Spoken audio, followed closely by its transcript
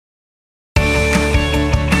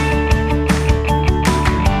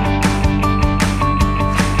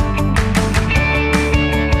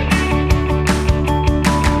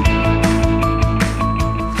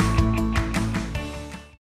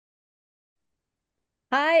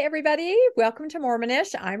Hi, everybody. Welcome to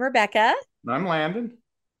Mormonish. I'm Rebecca, I'm Landon.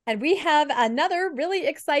 and we have another really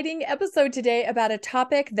exciting episode today about a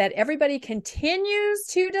topic that everybody continues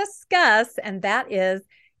to discuss, and that is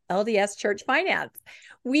LDS church finance.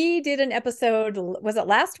 We did an episode, was it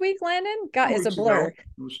last week, Landon? God, Two is a weeks ago. blur. It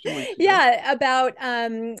was 2 weeks ago. Yeah, about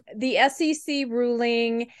the SEC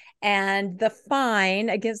ruling and the fine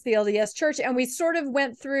against the LDS Church. And we sort of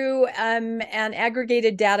went through and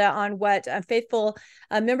aggregated data on what faithful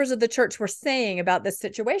members of the church were saying about this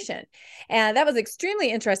situation. And that was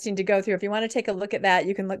extremely interesting to go through. If you want to take a look at that,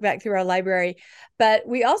 you can look back through our library. But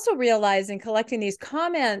we also realized in collecting these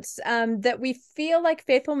comments that we feel like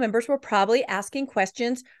faithful members were probably asking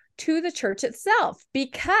questions to the church itself,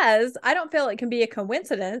 because I don't feel it can be a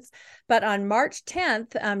coincidence, but on March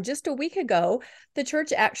 10th, just a week ago, the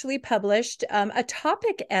church actually published a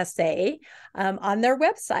topic essay on their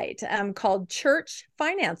website called Church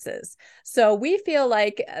Finances. So we feel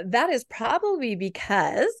like that is probably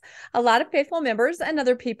because a lot of faithful members and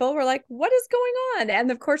other people were like, what is going on?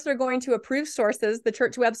 And of course, they're going to approved sources, the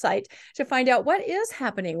church website, to find out what is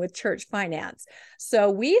happening with church finance.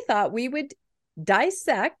 So we thought we would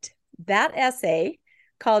dissect that essay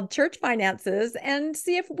called Church Finances and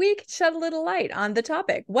see if we could shed a little light on the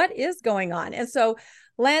topic. What is going on? And so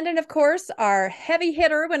Landon, of course, our heavy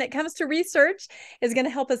hitter when it comes to research, is going to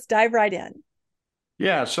help us dive right in.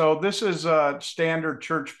 Yeah, so this is a standard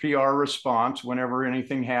church PR response. Whenever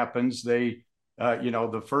anything happens, the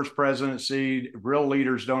first presidency, real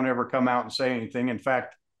leaders don't ever come out and say anything. In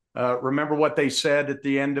fact, remember what they said at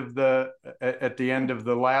the end of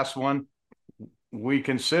the last one? We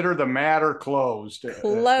consider the matter closed.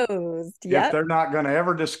 Closed. If Yep. they're not going to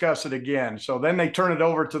ever discuss it again. So then they turn it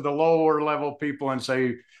over to the lower level people and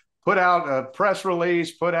say, put out a press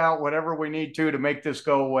release, put out whatever we need to make this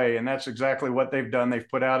go away. And that's exactly what they've done. They've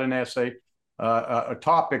put out an essay, a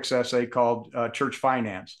topics essay called Church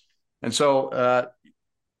Finance. And so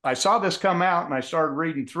I saw this come out and I started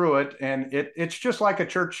reading through it, and it's just like a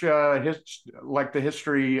church, like the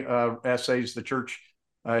history essays, the church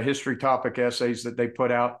history topic essays that they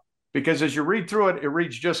put out. Because as you read through it, it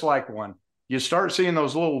reads just like one. You start seeing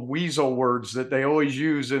those little weasel words that they always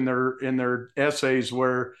use in their essays,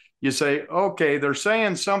 where you say, okay, they're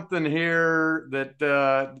saying something here that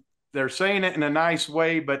they're saying it in a nice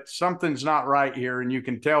way, but something's not right here, and you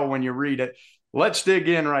can tell when you read it. Let's dig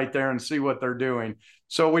in right there and see what they're doing.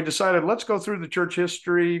 So we decided, let's go through the church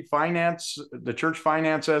history finance, the church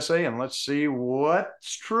finance essay, and let's see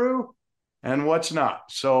what's true and what's not.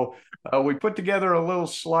 So we put together a little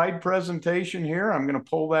slide presentation here. I'm going to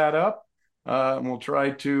pull that up. And we'll try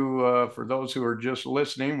to, for those who are just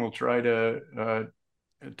listening, we'll try to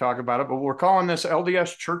talk about it. But we're calling this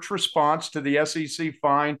LDS Church Response to the SEC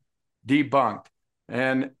Fine Debunked.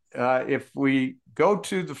 And if we go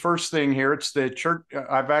to the first thing here, it's the church.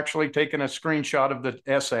 I've actually taken a screenshot of the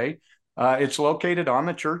essay. It's located on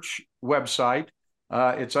the church website.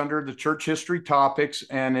 It's under the church history topics,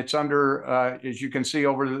 and it's under, as you can see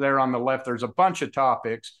over there on the left, there's a bunch of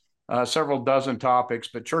topics, several dozen topics,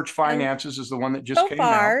 but church And finances is the one that just so came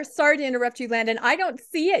out. far, sorry to interrupt you, Landon, I don't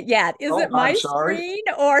see it yet. Is Oh, it I'm my sorry. screen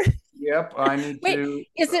or Yep, I need wait, to.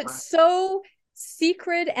 is it so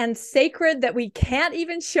secret and sacred that we can't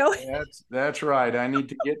even show it? That's right. I need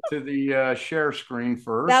to get to the share screen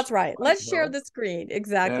That's first. right. Let's share So the screen. that's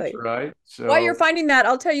Exactly. right. While you're So finding that,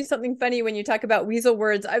 I'll tell you something funny when you talk about weasel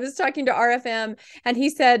words. I was talking to RFM, and he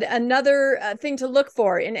said another thing to look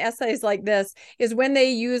for in essays like this is when they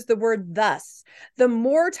use the word thus. The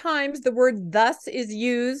more times the word thus is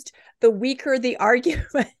used, the weaker the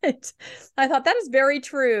argument. I thought that is very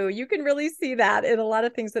true. You can really see that in a lot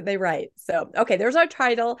of things that they write. So, okay, there's our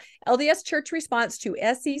title, LDS Church Response to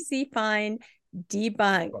SEC Fine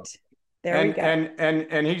Debunked. There we and go.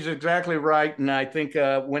 and he's exactly right. And I think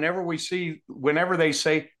whenever they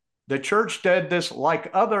say the church did this like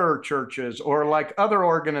other churches or like other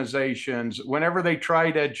organizations, whenever they try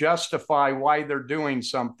to justify why they're doing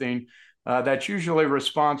something, that's usually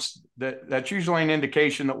that's usually an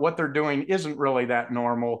indication that what they're doing isn't really that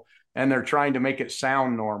normal, and they're trying to make it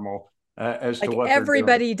sound normal as to Like what they're doing.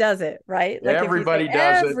 everybody does it, right? Like if you say Everybody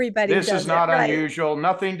does it. everybody This is does it, not right? unusual.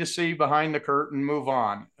 Nothing to see behind the curtain. Move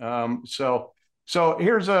on. So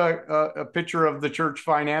here's a picture of the church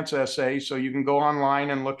finance essay. So you can go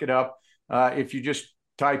online and look it up. If you just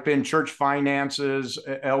type in church finances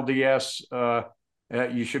LDS,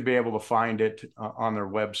 you should be able to find it on their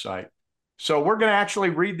website. So we're going to actually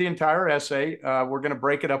read the entire essay. We're going to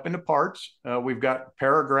break it up into parts. We've got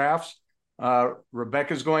paragraphs.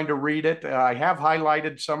 Rebecca's going to read it. I have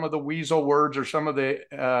highlighted some of the weasel words or some of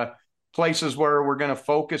the places where we're going to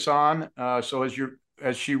focus on. So as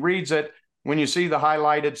as she reads it, when you see the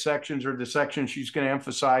highlighted sections or the sections she's going to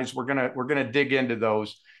emphasize, we're going to dig into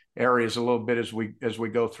those areas a little bit as we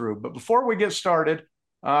go through. But before we get started,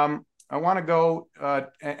 I want to go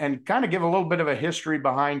and kind of give a little bit of a history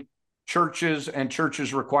behind churches and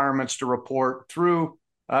churches' requirements to report through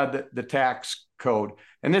the tax code.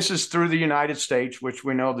 And this is through the United States, which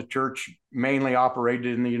we know the church mainly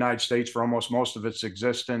operated in the United States for almost most of its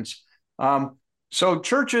existence. So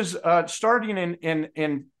churches, starting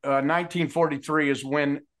in 1943 is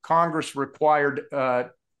when Congress required,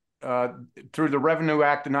 through the Revenue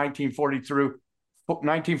Act of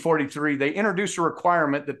 1943, they introduced a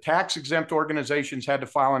requirement that tax-exempt organizations had to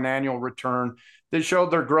file an annual return that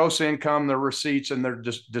showed their gross income, their receipts, and their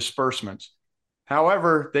disbursements.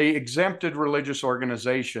 However, they exempted religious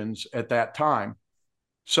organizations at that time.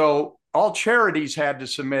 So all charities had to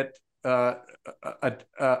submit a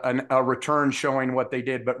return showing what they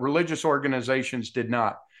did, but religious organizations did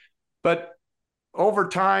not. But over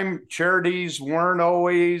time, charities weren't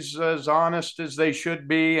always as honest as they should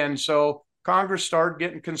be. And so Congress started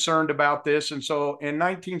getting concerned about this. And so in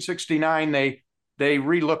 1969, they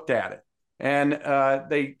re-looked at it. And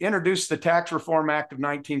they introduced the Tax Reform Act of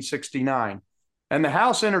 1969. And the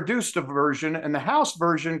House introduced a version, and the House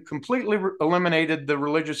version completely eliminated the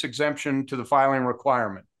religious exemption to the filing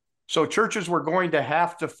requirement. So churches were going to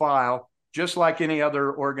have to file just like any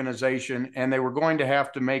other organization, and they were going to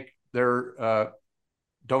have to make their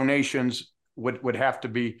donations would have to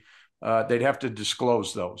be, they'd have to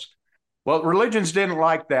disclose those. Well, religions didn't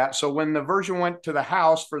like that. So when the version went to the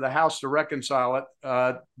House for the House to reconcile it,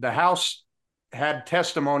 the House had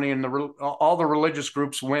testimony, and all the religious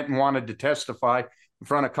groups went and wanted to testify in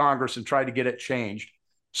front of Congress and try to get it changed.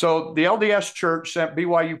 So the LDS Church sent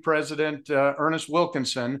BYU President Ernest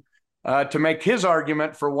Wilkinson to make his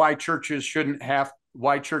argument for why churches should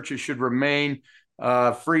remain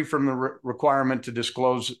free from the requirement to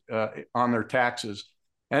disclose on their taxes.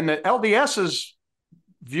 And the LDS's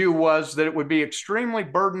view was that it would be extremely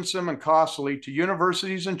burdensome and costly to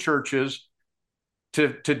universities and churches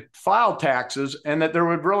to file taxes, and that there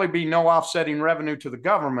would really be no offsetting revenue to the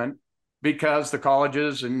government because the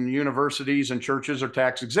colleges and universities and churches are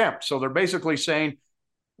tax exempt. So they're basically saying,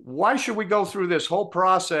 why should we go through this whole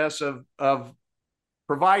process of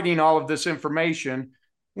providing all of this information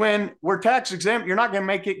when we're tax exempt? You're not going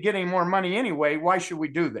to get any more money anyway. Why should we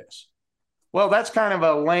do this? Well, that's kind of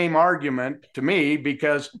a lame argument to me,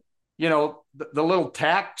 because the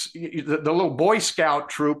little Boy Scout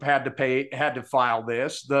troop had to file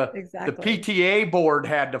this. The PTA board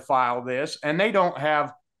had to file this, and they don't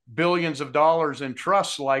have billions of dollars in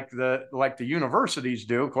trusts like the universities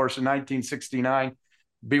do. Of course, in 1969,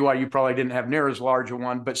 BYU probably didn't have near as large a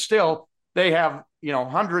one, but still they have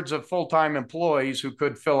hundreds of full-time employees who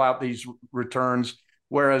could fill out these returns,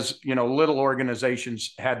 whereas little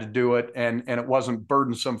organizations had to do it, and it wasn't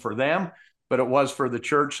burdensome for them, but it was for the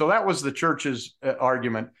church. So that was the church's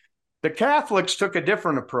argument. The Catholics took a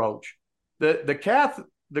different approach. The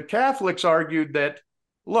Catholics argued that,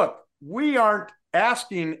 look, we aren't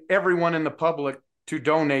asking everyone in the public to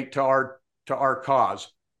donate to our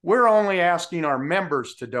cause. We're only asking our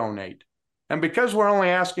members to donate. And because we're only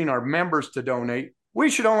asking our members to donate, we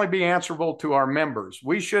should only be answerable to our members.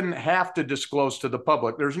 We shouldn't have to disclose to the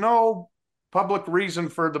public. There's no public reason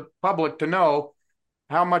for the public to know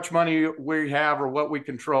how much money we have or what we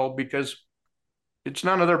control, because it's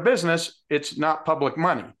none of their business. It's not public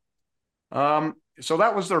money. So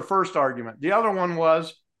that was their first argument. The other one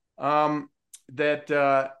was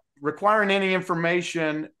that requiring any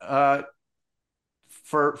information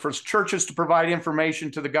for churches to provide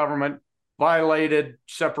information to the government violated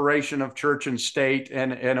separation of church and state,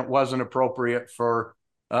 and it wasn't appropriate for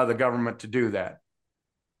the government to do that.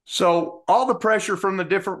 So all the pressure from the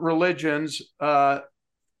different religions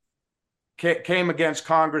came against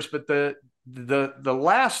Congress, but the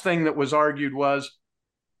last thing that was argued was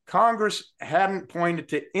Congress hadn't pointed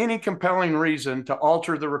to any compelling reason to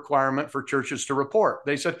alter the requirement for churches to report.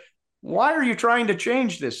 They said, why are you trying to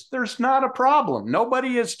change this? There's not a problem.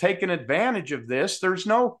 Nobody has taken advantage of this. There's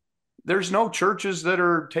no churches that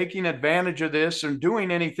are taking advantage of this and doing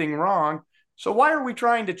anything wrong. So why are we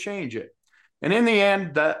trying to change it? And in the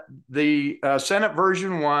end, the Senate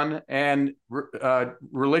version won, and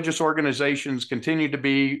religious organizations continued to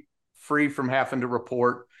be free from having to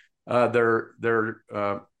report their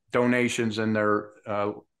donations and their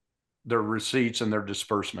receipts and their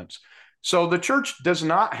disbursements. So the church does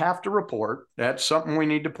not have to report. That's something we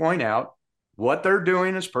need to point out. What they're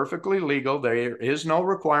doing is perfectly legal. There is no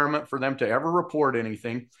requirement for them to ever report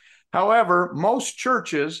anything. However, most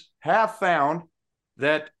churches have found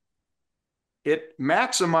that it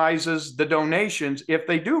maximizes the donations if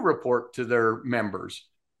they do report to their members.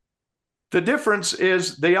 The difference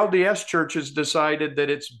is the LDS churches decided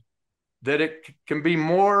that it can be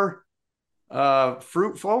more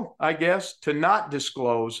fruitful, I guess, to not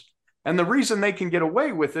disclose. And the reason they can get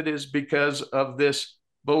away with it is because of this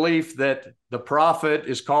belief that the prophet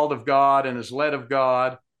is called of God and is led of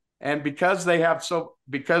God. And because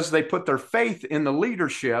they put their faith in the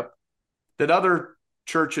leadership that other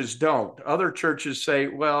churches don't. Other churches say,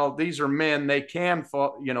 well, these are men, they can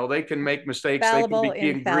fall, they can make mistakes, they can Fallible, be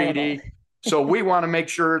getting infallible. greedy. So we want to make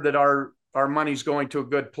sure that our money's going to a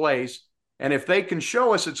good place. And if they can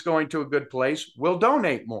show us it's going to a good place, we'll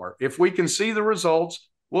donate more. If we can see the results,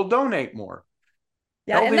 we'll donate more.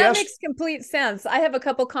 Yeah, and that LDS. makes complete sense. I have a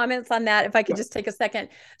couple comments on that if I could just take a second.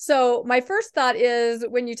 So my first thought is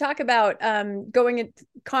when you talk about going in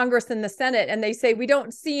Congress and the Senate and they say we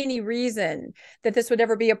don't see any reason that this would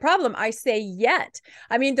ever be a problem, I say yet.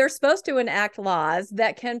 I mean, they're supposed to enact laws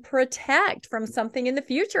that can protect from something in the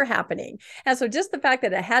future happening. And so just the fact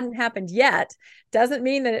that it hadn't happened yet doesn't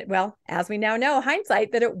mean that well, as we now know,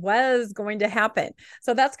 hindsight, that it was going to happen.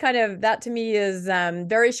 So that's that to me is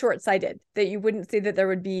very short-sighted, that you wouldn't see that there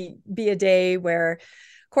would be a day where,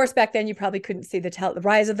 of course, back then you probably couldn't see the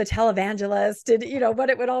rise of the televangelist and what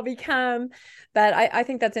it would all become. But I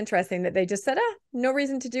think that's interesting that they just said, no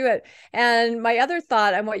reason to do it. And my other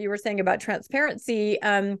thought on what you were saying about transparency,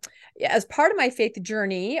 as part of my faith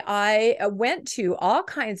journey, I went to all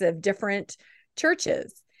kinds of different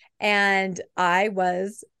churches. And I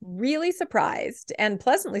was really surprised and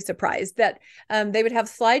pleasantly surprised that they would have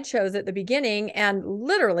slideshows at the beginning, and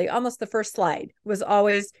literally almost the first slide was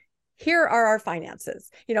always, here are our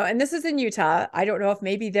finances, and this is in Utah. I don't know if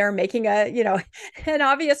maybe they're making an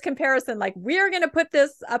obvious comparison, like we're going to put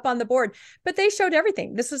this up on the board, but they showed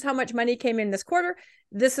everything. This is how much money came in this quarter.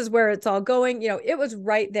 This is where it's all going. It was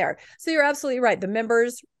right there. So you're absolutely right. The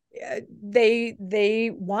members,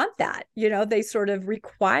 they want that, they sort of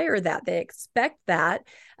require that, they expect that,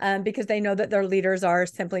 because they know that their leaders are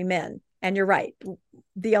simply men. And you're right,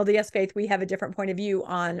 the LDS faith, we have a different point of view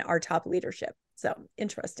on our top leadership. So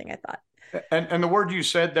interesting, I thought. And the word you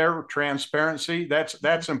said there, transparency,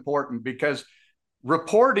 that's important, because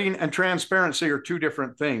reporting and transparency are two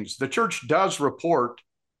different things. The church does report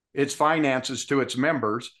its finances to its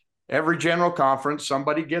members. Every general conference,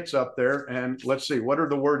 somebody gets up there and let's see, what are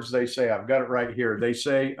the words they say? I've got it right here. They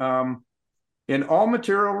say, in all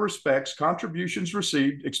material respects, contributions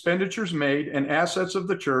received, expenditures made, and assets of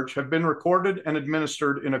the church have been recorded and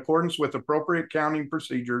administered in accordance with appropriate accounting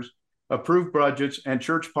procedures, approved budgets, and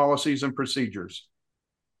church policies and procedures.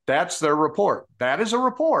 That's their report. That is a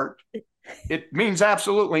report. It means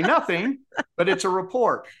absolutely nothing, but it's a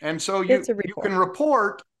report. And so you can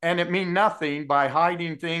report and it mean nothing by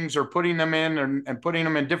hiding things or putting them in and putting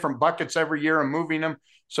them in different buckets every year and moving them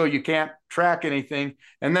so you can't track anything.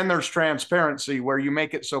 And then there's transparency, where you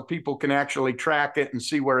make it so people can actually track it and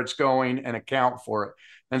see where it's going and account for it.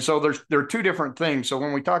 And so there are two different things. So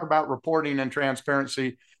when we talk about reporting and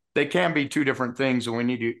transparency, they can be two different things, and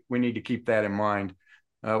we need to keep that in mind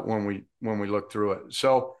when we look through it.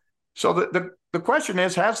 So the question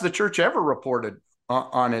is, has the church ever reported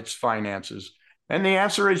on its finances? And the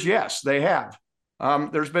answer is yes, they have.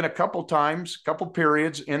 There's been a couple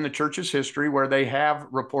periods in the church's history where they have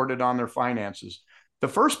reported on their finances. The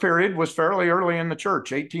first period was fairly early in the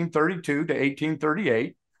church, 1832 to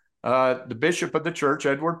 1838. The bishop of the church,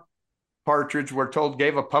 Edward Partridge, we're told,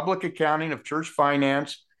 gave a public accounting of church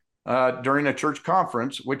finance during a church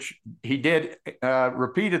conference, which he did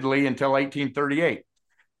repeatedly until 1838.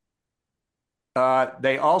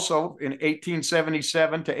 They also, in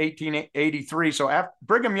 1877 to 1883, so after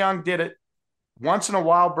Brigham Young did it once in a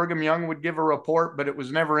while, Brigham Young would give a report, but it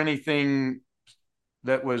was never anything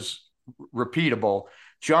that was repeatable.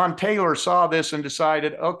 John Taylor saw this and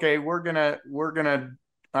decided, okay, I'm gonna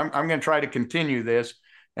try to continue this.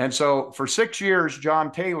 And so for 6 years,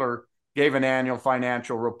 John Taylor gave an annual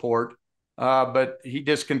financial report, but he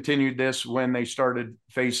discontinued this when they started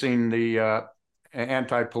facing the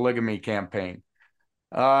anti-polygamy campaign.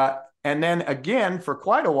 And then again, for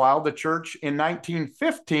quite a while, the church in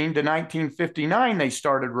 1915 to 1959, they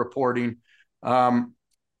started reporting the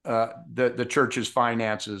church's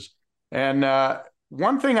finances. And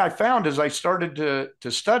one thing I found as I started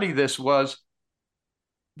to study this was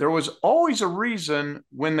there was always a reason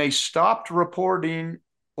when they stopped reporting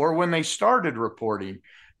or when they started reporting.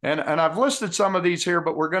 And I've listed some of these here,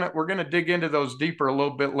 but we're gonna dig into those deeper a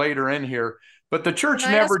little bit later in here. But the Can church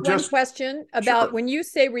I never ask one just question about sure. when you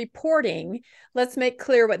say reporting? Let's make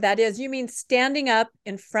clear what that is. You mean standing up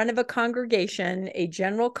in front of a congregation, a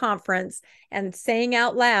general conference, and saying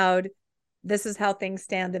out loud, this is how things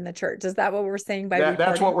stand in the church. Is that what we're saying by That's what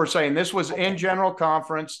reporting? we're saying. This was in Okay. general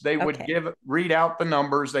conference. They would Okay. read out the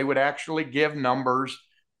numbers. They would actually give numbers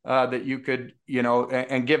that you could,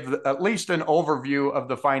 and give at least an overview of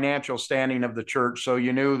the financial standing of the church. So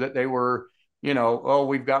you knew that they were, oh,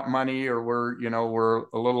 we've got money, or we're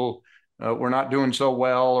a little, we're not doing so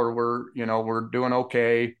well, or we're doing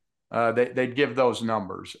okay. They'd give those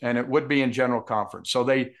numbers, and it would be in general conference. So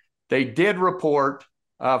they did report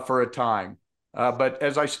for a time. But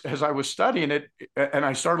as I was studying it, and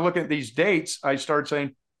I started looking at these dates, I started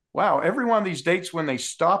saying, wow, every one of these dates when they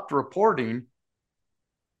stopped reporting,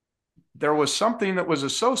 there was something that was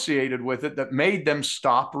associated with it that made them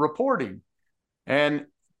stop reporting. And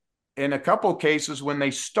in a couple of cases, when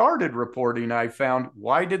they started reporting, I found,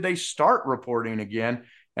 why did they start reporting again?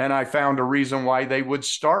 And I found a reason why they would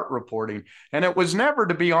start reporting. And it was never,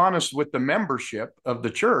 to be honest, with the membership of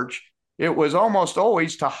the church. It was almost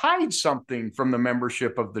always to hide something from the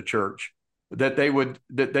membership of the church, that they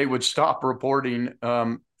would stop reporting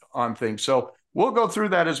on things. So we'll go through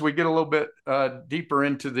that as we get a little bit deeper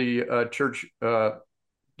into the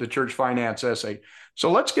church finance essay.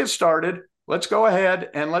 So let's get started. Let's go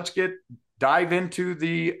ahead and let's dive into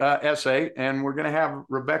the essay, and we're going to have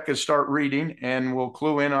Rebecca start reading, and we'll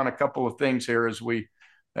clue in on a couple of things here as we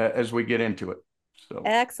get into it. So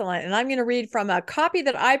Excellent. And I'm going to read from a copy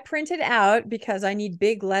that I printed out because I need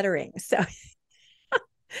big lettering. So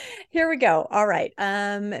here we go. All right.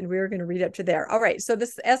 And we're going to read up to there. All right. So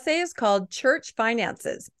this essay is called Church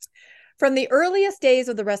Finances. From the earliest days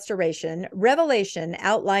of the Restoration, Revelation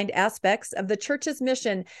outlined aspects of the church's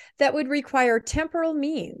mission that would require temporal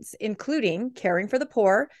means, including caring for the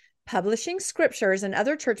poor, publishing scriptures and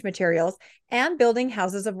other church materials, and building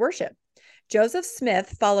houses of worship. Joseph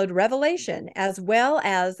Smith followed Revelation as well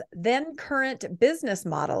as then current business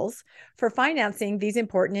models for financing these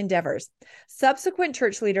important endeavors. Subsequent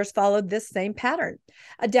church leaders followed this same pattern,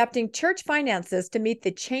 adapting church finances to meet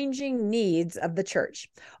the changing needs of the church.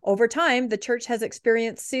 Over time, the church has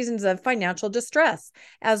experienced seasons of financial distress,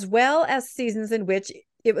 as well as seasons in which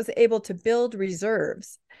it was able to build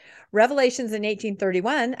reserves. Revelations in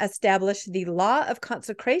 1831 established the law of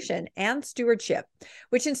consecration and stewardship,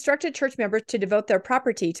 which instructed church members to devote their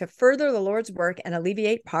property to further the Lord's work and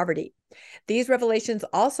alleviate poverty. These revelations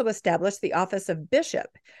also established the office of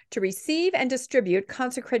bishop to receive and distribute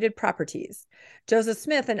consecrated properties. Joseph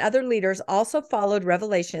Smith and other leaders also followed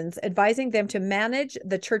revelations, advising them to manage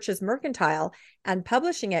the church's mercantile and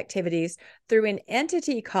publishing activities through an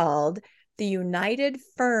entity called the United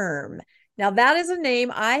Firm. Now, that is a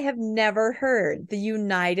name I have never heard, the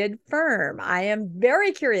United Firm. I am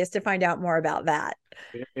very curious to find out more about that.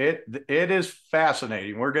 it is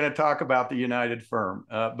fascinating. We're going to talk about the United Firm,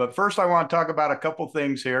 but first I want to talk about a couple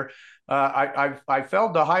things here. I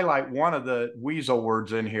failed to highlight one of the weasel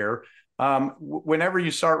words in here. Whenever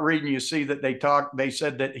you start reading, you see that they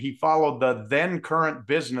said that he followed the then current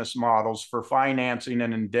business models for financing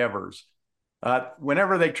and endeavors.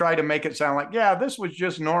 Whenever they try to make it sound like, yeah, this was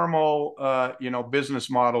just normal, business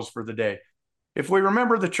models for the day. If we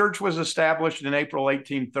remember, the church was established in April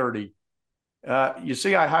 1830. You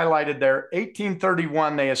see, I highlighted there,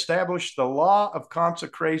 1831, they established the law of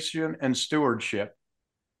consecration and stewardship,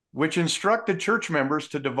 which instructed church members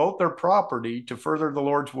to devote their property to further the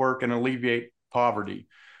Lord's work and alleviate poverty.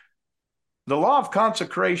 The law of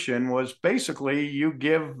consecration was basically you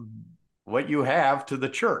give what you have to the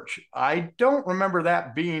church. I don't remember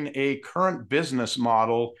that being a current business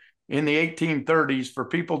model in the 1830s for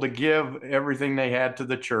people to give everything they had to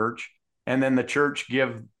the church and then the church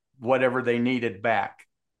give whatever they needed back.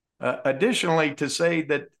 Additionally, to say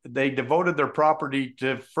that they devoted their property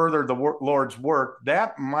to further the Lord's work,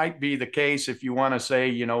 that might be the case if you want to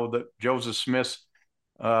say, that Joseph Smith's,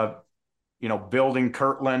 building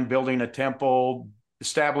Kirtland, building a temple,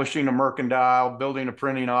 establishing a mercantile, building a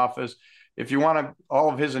printing office. If you want to,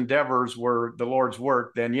 all of his endeavors were the Lord's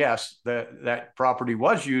work, then yes, that property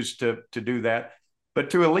was used to do that.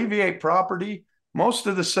 But to alleviate poverty, most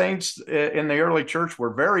of the saints in the early church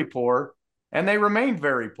were very poor, and they remained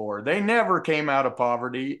very poor. They never came out of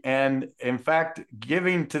poverty. And in fact,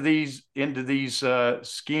 giving into these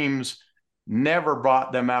schemes never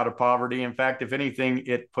brought them out of poverty. In fact, if anything,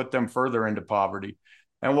 it put them further into poverty.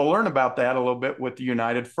 And we'll learn about that a little bit with the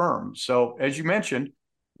United Firm. So as you mentioned,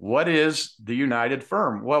 what is the United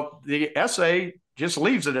Firm? Well, the essay just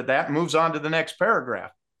leaves it at that and moves on to the next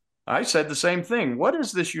paragraph. I said the same thing. What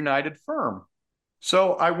is this United Firm?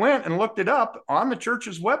 So I went and looked it up on the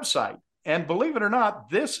church's website. And believe it or not,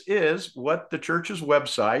 this is what the church's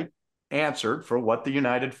website answered for what the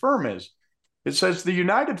United Firm is. It says the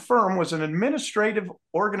United Firm was an administrative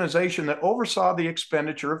organization that oversaw the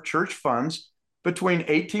expenditure of church funds between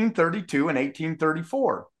 1832 and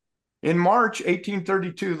 1834. In March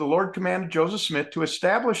 1832, the Lord commanded Joseph Smith to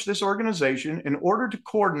establish this organization in order to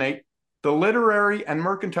coordinate the literary and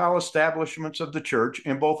mercantile establishments of the church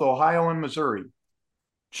in both Ohio and Missouri.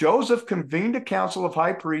 Joseph convened a council of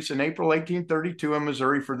high priests in April 1832 in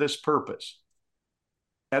Missouri for this purpose.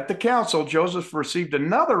 At the council, Joseph received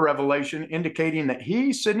another revelation indicating that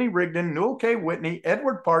he, Sidney Rigdon, Newell K. Whitney,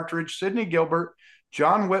 Edward Partridge, Sidney Gilbert,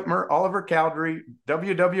 John Whitmer, Oliver Cowdery,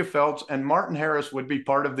 W.W. Phelps, and Martin Harris would be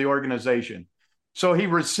part of the organization. So he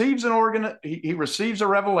receives he receives a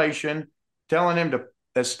revelation telling him to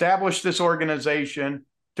establish this organization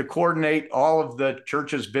to coordinate all of the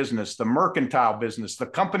church's business, the mercantile business, the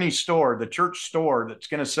company store, the church store that's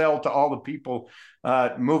going to sell to all the people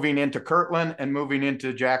moving into Kirtland and moving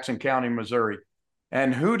into Jackson County, Missouri.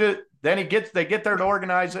 And they get there to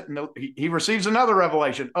organize it, and he receives another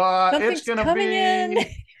revelation. It's going to be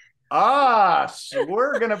us.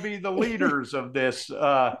 We're going to be the leaders of this.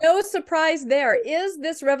 No surprise there. Is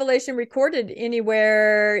this revelation recorded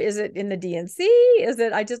anywhere? Is it in the DNC? Is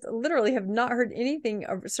it? I just literally have not heard anything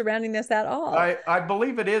surrounding this at all. I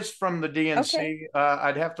believe it is from the DNC. Okay.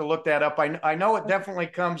 I'd have to look that up. I know it definitely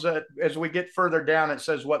comes as we get further down. It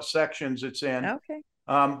says what sections it's in. Okay.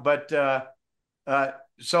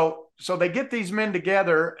 So they get these men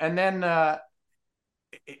together, and then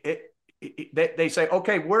they say,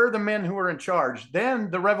 okay, we're the men who are in charge.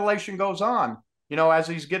 Then the revelation goes on. As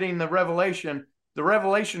he's getting the revelation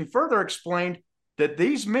further explained that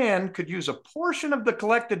these men could use a portion of the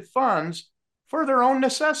collected funds for their own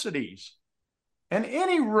necessities, and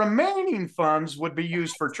any remaining funds would be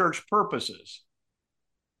used for church purposes.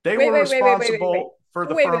 They were responsible for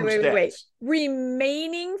the firm's debts.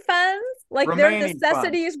 Remaining funds? Like their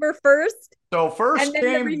necessities were first? So first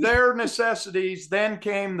came their necessities, then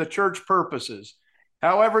came the church purposes.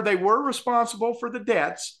 However, they were responsible for the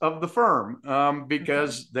debts of the firm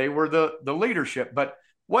because they were the leadership. But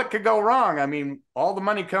what could go wrong? I mean, all the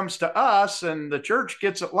money comes to us and the church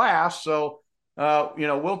gets it last. So,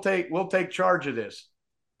 we'll take charge of this.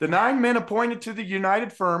 The 9 men appointed to the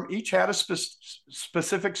United Firm each had a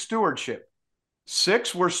specific stewardship.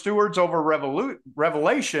 6 were stewards over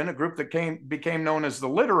Revelation, a group that became known as the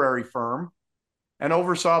Literary Firm, and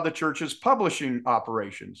oversaw the church's publishing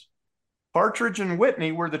operations. Partridge and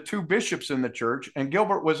Whitney were the 2 bishops in the church, and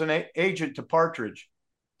Gilbert was an agent to Partridge.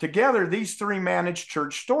 Together, these 3 managed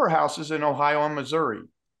church storehouses in Ohio and Missouri.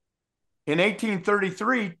 In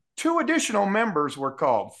 1833, 2 additional members were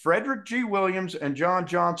called. Frederick G. Williams and John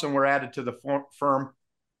Johnson were added to the firm,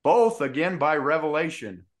 both again by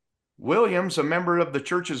revelation. Williams, a member of the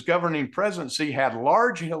church's governing presidency, had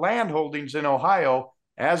large land holdings in Ohio,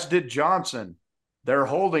 as did Johnson. Their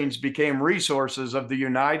holdings became resources of the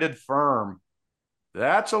United Firm.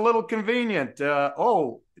 That's a little convenient.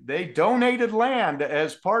 They donated land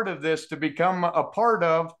as part of this to become a part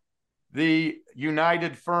of the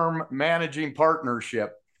United Firm managing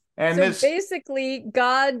partnership. And so basically,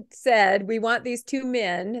 God said, we want these 2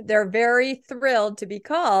 men. They're very thrilled to be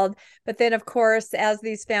called. But then, of course, as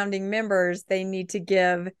these founding members, they need to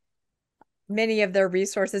give many of their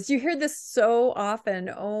resources. You hear this so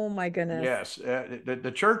often. Oh, my goodness. Yes.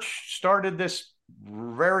 The church started this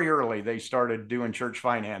very early. They started doing church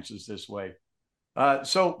finances this way.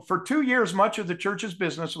 So for 2 years, much of the church's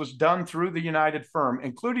business was done through the United Firm,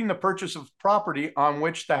 including the purchase of property on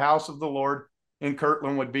which the house of the Lord in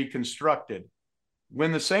Kirtland would be constructed.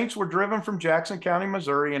 When the saints were driven from Jackson County,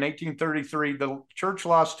 Missouri in 1833, the church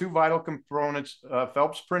lost 2 vital components,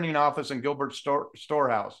 Phelps Printing Office and Gilbert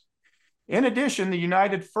Storehouse. In addition, the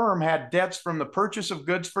United Firm had debts from the purchase of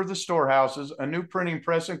goods for the storehouses, a new printing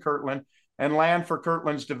press in Kirtland, and land for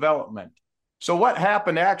Kirtland's development. So what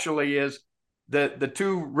happened actually is the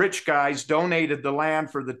 2 rich guys donated the land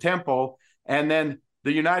for the temple, and then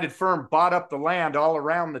the United Firm bought up the land all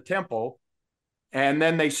around the temple. And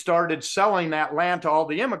then they started selling that land to all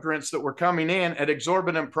the immigrants that were coming in at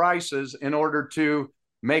exorbitant prices in order to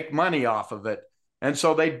make money off of it. And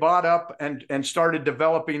so they bought up and started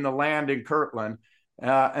developing the land in Kirtland.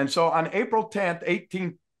 And so on April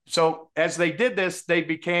 10th, so as they did this, they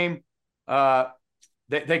became,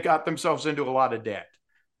 they got themselves into a lot of debt.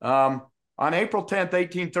 On April 10th,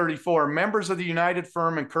 1834, members of the United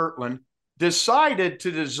Firm in Kirtland decided to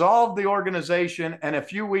dissolve the organization, and a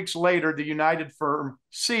few weeks later, the United Firm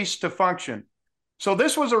ceased to function. So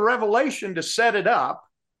this was a revelation to set it up,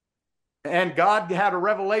 and God had a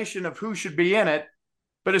revelation of who should be in it.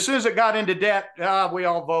 But as soon as it got into debt, we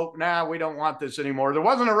all vote, nah, we don't want this anymore. There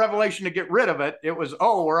wasn't a revelation to get rid of it. It was,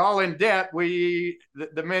 oh, we're all in debt. The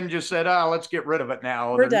men just said, let's get rid of it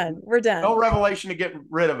now. We're done. We're done. No revelation to get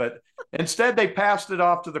rid of it. Instead, they passed it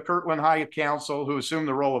off to the Kirtland High Council, who assumed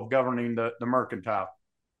the role of governing the mercantile.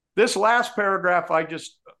 This last paragraph, I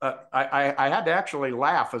had to actually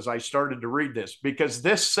laugh as I started to read this, because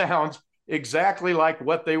this sounds exactly like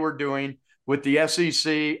what they were doing with the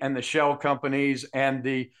SEC and the shell companies and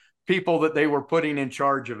the people that they were putting in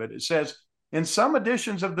charge of it. It says, in some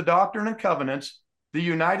editions of the Doctrine and Covenants, the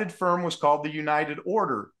united firm was called the United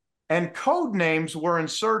Order, and code names were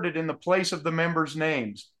inserted in the place of the members'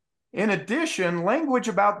 names. In addition, language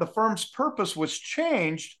about the firm's purpose was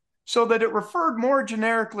changed so that it referred more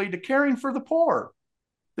generically to caring for the poor.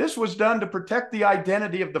 This was done to protect the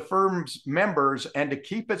identity of the firm's members and to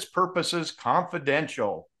keep its purposes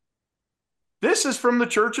confidential. This is from the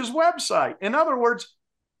church's website. In other words,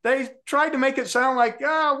 they tried to make it sound like,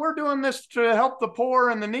 we're doing this to help the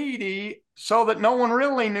poor and the needy, so that no one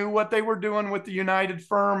really knew what they were doing with the United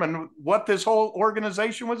Firm and what this whole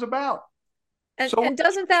organization was about. And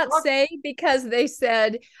doesn't that say, because they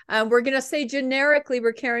said, we're going to say generically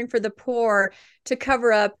we're caring for the poor to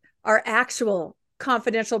cover up our actual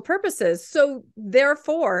confidential purposes. So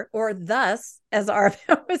therefore, or thus, as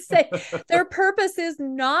RFM would say, their purpose is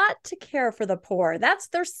not to care for the poor. That's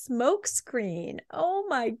their smoke screen. Oh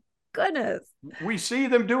my goodness. We see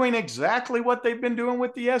them doing exactly what they've been doing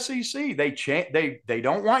with the SEC. They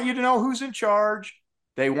don't want you to know who's in charge.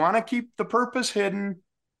 They want to keep the purpose hidden.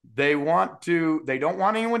 They don't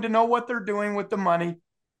want anyone to know what they're doing with the money.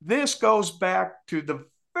 This goes back to the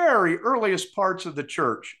very earliest parts of the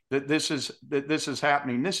church that this is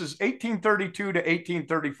happening. This is 1832 to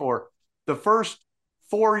 1834, the first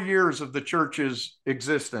 4 years of the church's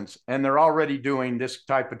existence, and they're already doing this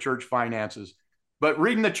type of church finances. But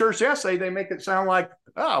reading the church essay, they make it sound like,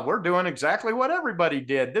 we're doing exactly what everybody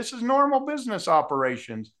did. This is normal business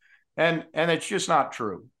operations. And it's just not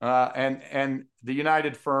true. And the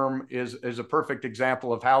United Firm is a perfect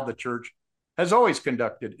example of how the church has always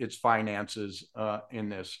conducted its finances in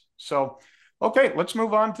this. So, okay, let's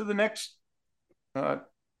move on to the next.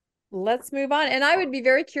 Let's move on. And I would be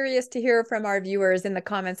very curious to hear from our viewers in the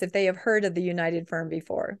comments if they have heard of the United Firm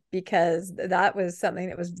before, because that was something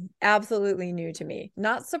that was absolutely new to me.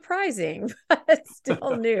 Not surprising, but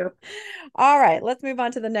still new. All right, let's move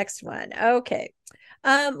on to the next one. Okay.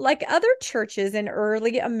 Like other churches in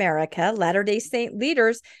early America, Latter-day Saint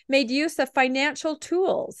leaders made use of financial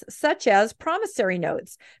tools such as promissory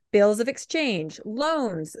notes, bills of exchange,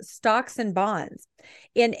 loans, stocks, and bonds.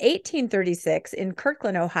 In 1836, in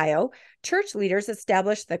Kirkland, Ohio, church leaders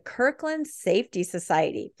established the Kirkland Safety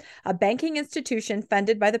Society, a banking institution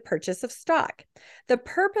funded by the purchase of stock. The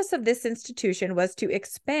purpose of this institution was to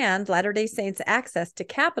expand Latter-day Saints' access to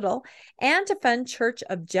capital and to fund church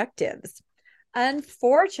objectives.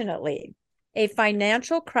 Unfortunately, a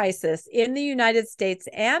financial crisis in the United States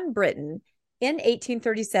and Britain in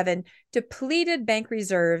 1837 depleted bank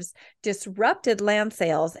reserves, disrupted land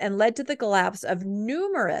sales, and led to the collapse of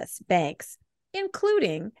numerous banks,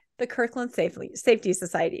 including the Kirkland Safety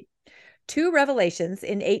Society. Two revelations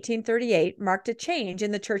in 1838 marked a change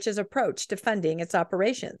in the church's approach to funding its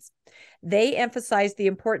operations. They emphasized the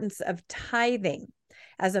importance of tithing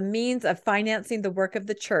as a means of financing the work of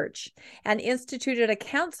the church, and instituted a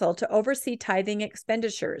council to oversee tithing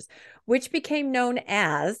expenditures, which became known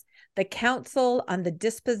as the Council on the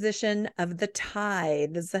Disposition of the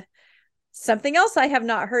Tithes. Something else I have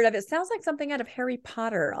not heard of. It sounds like something out of Harry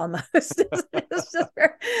Potter almost. It's just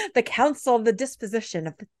the Council of the Disposition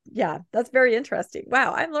of the, yeah, that's very interesting.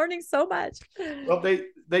 Wow, I'm learning so much. Well,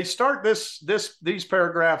 they start these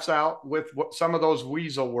paragraphs out with some of those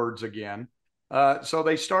weasel words again. So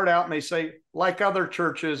they start out and they say, like other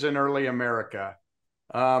churches in early America.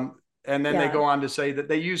 And then they go on to say that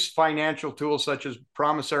they use financial tools such as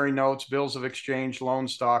promissory notes, bills of exchange, loan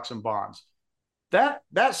stocks, and bonds. That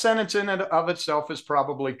sentence in and of itself is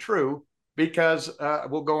probably true, because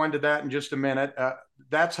we'll go into that in just a minute.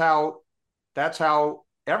 That's how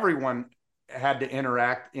everyone had to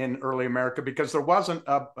interact in early America, because there wasn't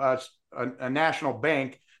a national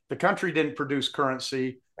bank. The country didn't produce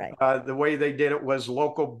currency. Right. The way they did it was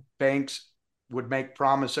local banks would make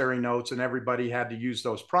promissory notes, and everybody had to use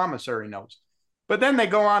those promissory notes. But then they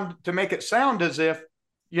go on to make it sound as if,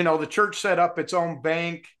 the church set up its own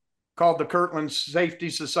bank called the Kirkland Safety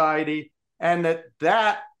Society, and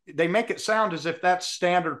that they make it sound as if that's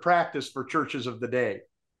standard practice for churches of the day.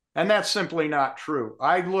 And that's simply not true.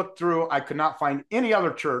 I looked through, I could not find any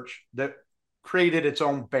other church that created its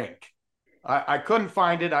own bank. I couldn't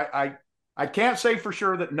find it. I can't say for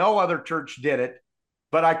sure that no other church did it,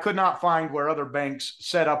 but I could not find where other banks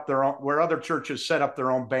set up their own, where other churches set up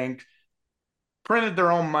their own bank, printed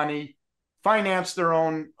their own money, financed their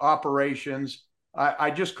own operations.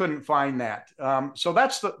 I just couldn't find that. So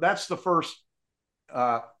that's the first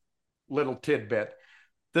little tidbit.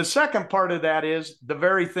 The second part of that is the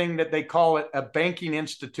very thing that they call it, a banking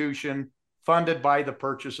institution funded by the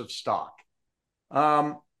purchase of stock.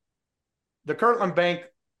 The Kirtland Bank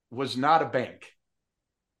was not a bank.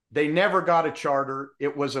 They never got a charter.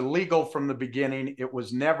 It was illegal from the beginning. It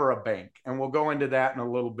was never a bank. And we'll go into that in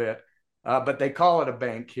a little bit. But they call it a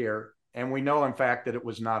bank here. And we know, in fact, that it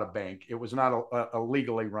was not a bank. It was not a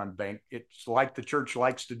legally run bank. It's like the church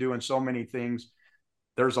likes to do in so many things.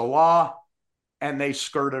 There's a law, and they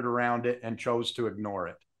skirted around it and chose to ignore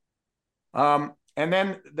it. And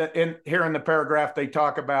then here in the paragraph, they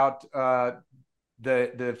talk about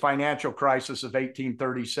the financial crisis of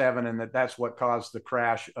 1837, and that's what caused the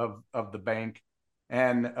crash of the bank.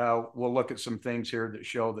 And we'll look at some things here that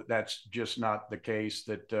show that that's just not the case,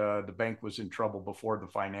 that the bank was in trouble before the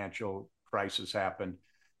financial crisis happened.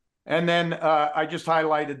 And then I just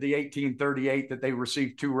highlighted the 1838, that they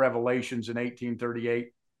received 2 revelations in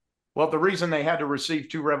 1838. Well, the reason they had to receive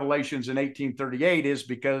 2 revelations in 1838 is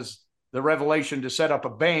because the revelation to set up a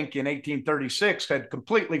bank in 1836 had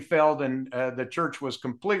completely failed, and the church was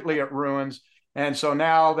completely at ruins. And so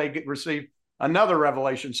now they receive another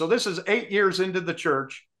revelation. So this is 8 years into the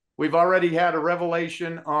church. We've already had a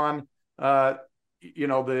revelation on, the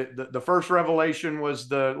first revelation was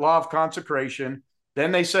the law of consecration.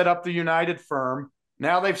 Then they set up the United Firm.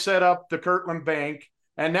 Now they've set up the Kirtland Bank.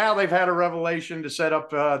 And now they've had a revelation to set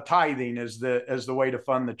up tithing as the way to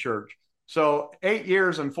fund the church. So 8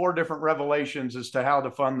 years and 4 different revelations as to how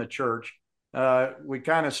to fund the church. We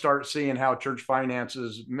kind of start seeing how church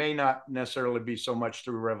finances may not necessarily be so much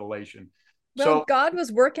through revelation. Well, So God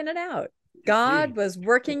was working it out. God was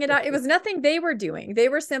working it out. It was nothing they were doing. They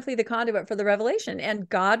were simply the conduit for the revelation, and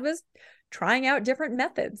God was trying out different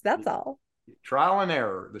methods. That's all. Trial and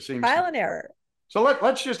error. Trial and error. So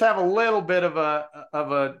let's just have a little bit of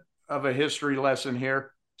a history lesson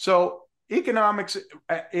here. So economics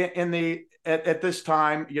at this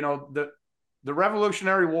time, the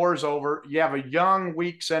Revolutionary War is over. You have a young,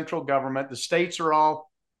 weak central government. The states are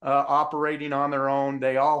all operating on their own.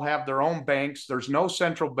 They all have their own banks. There's no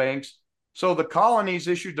central banks. So the colonies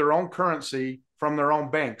issued their own currency from their own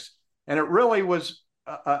banks. And it really was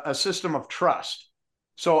a system of trust.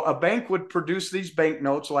 So a bank would produce these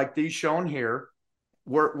banknotes like these shown here,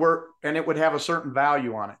 and it would have a certain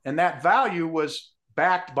value on it. And that value was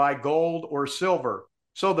backed by gold or silver.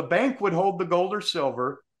 So the bank would hold the gold or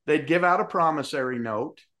silver. They'd give out a promissory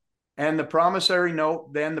note. And the promissory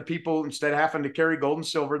note, then the people, instead of having to carry gold and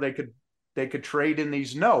silver, they could trade in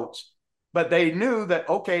these notes. But they knew that,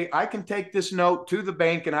 okay, I can take this note to the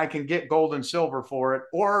bank and I can get gold and silver for it,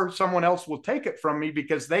 or someone else will take it from me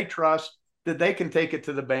because they trust that they can take it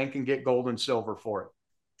to the bank and get gold and silver for it.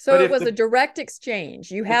 So it was a direct exchange.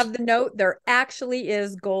 You have the note, there actually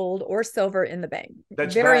is gold or silver in the bank.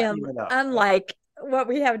 That's very unlike what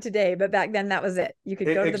we have today, but back then that was it. You could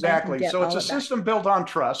go to the bank and get so it's a system built on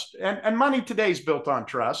trust, and money today is built on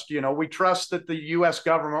trust. We trust that the U.S.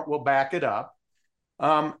 government will back it up,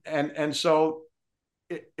 and so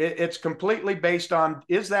it's completely based on,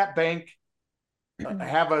 is that bank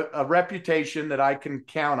have a reputation that I can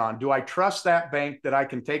count on? Do I trust that bank that I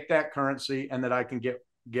can take that currency and that I can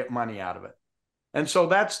get money out of it? And so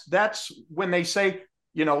that's when they say,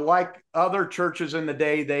 like other churches in the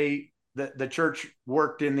day, the church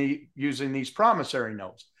worked using these promissory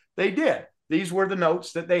notes. They did. These were the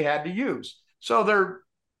notes that they had to use. So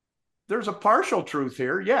there's a partial truth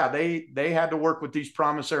here. Yeah, they had to work with these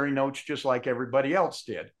promissory notes just like everybody else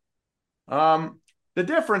did. The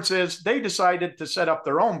difference is they decided to set up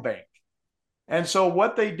their own bank. And so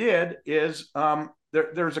what they did is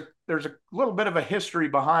there's a little bit of a history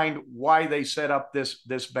behind why they set up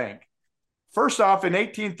this bank. First off, in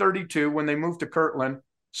 1832, when they moved to Kirtland,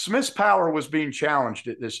 Smith's power was being challenged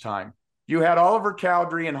at this time. You had Oliver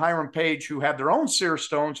Cowdery and Hiram Page, who had their own seer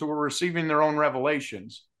stones, who were receiving their own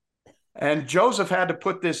revelations. And Joseph had to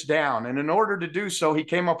put this down. And in order to do so, he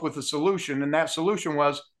came up with a solution. And that solution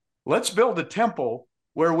was, let's build a temple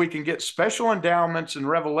where we can get special endowments and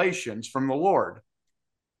revelations from the Lord.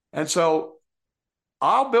 And so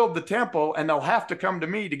I'll build the temple, and they'll have to come to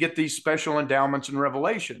me to get these special endowments and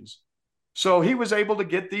revelations. So he was able to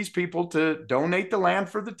get these people to donate the land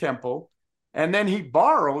for the temple. And then he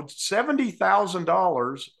borrowed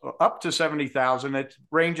 $70,000, up to 70,000. It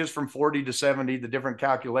ranges from 40 to 70, the different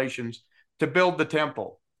calculations, to build the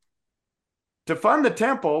temple. To fund the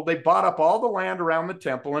temple, they bought up all the land around the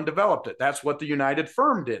temple and developed it. That's what the United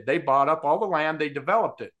Firm did. They bought up all the land, they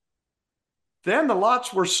developed it. Then the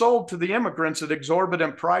lots were sold to the immigrants at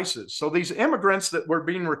exorbitant prices. So these immigrants that were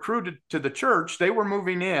being recruited to the church, they were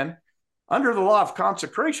moving in. Under the law of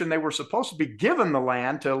consecration, they were supposed to be given the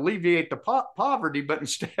land to alleviate the poverty, but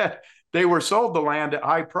instead they were sold the land at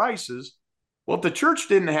high prices. Well, the church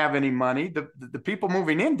didn't have any money. The people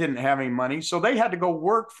moving in didn't have any money. So they had to go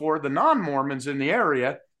work for the non-Mormons in the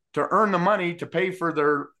area to earn the money to pay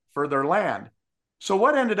for their land. So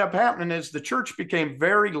what ended up happening is the church became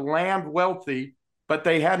very land wealthy, but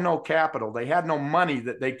they had no capital. They had no money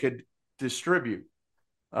that they could distribute.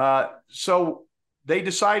 So they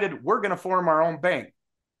decided, we're going to form our own bank.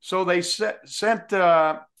 So they sent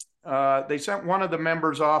one of the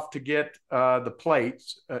members off to get the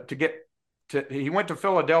plates, he went to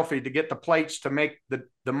Philadelphia to get the plates to make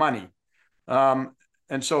the money. And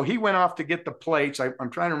so he went off to get the plates.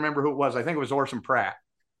 I'm trying to remember who it was. I think it was Orson Pratt.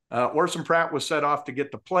 Orson Pratt was set off to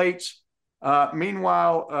get the plates.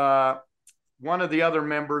 Meanwhile, one of the other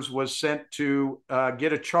members was sent to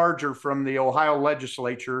get a charger from the Ohio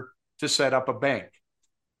legislature to set up a bank.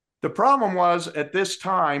 The problem was, at this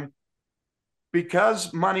time,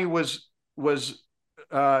 because money was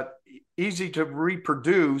easy to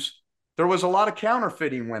reproduce, there was a lot of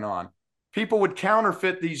counterfeiting went on. People would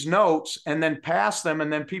counterfeit these notes and then pass them,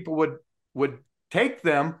 and then people would take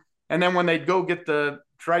them, and then when they'd go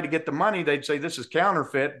try to get the money, they'd say, this is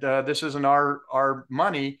counterfeit, this isn't our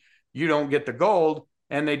money, you don't get the gold,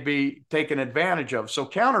 and they'd be taken advantage of. So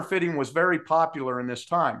counterfeiting was very popular in this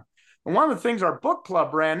time. And one of the things our book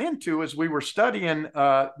club ran into as we were studying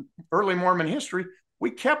early Mormon history,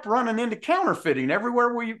 we kept running into counterfeiting.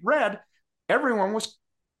 Everywhere we read, everyone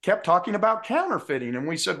kept talking about counterfeiting. And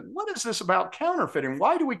we said, what is this about counterfeiting?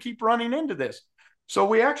 Why do we keep running into this? So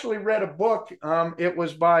we actually read a book. It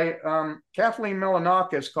was by Kathleen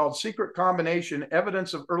Milanakis, called Secret Combination,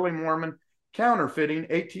 Evidence of Early Mormon Counterfeiting,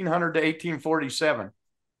 1800 to 1847.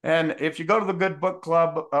 And if you go to the Good Book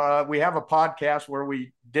Club, we have a podcast where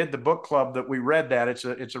we did the book club that we read that.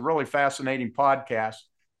 It's a really fascinating podcast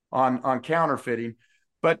on counterfeiting.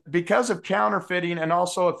 But because of counterfeiting, and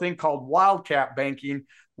also a thing called wildcat banking,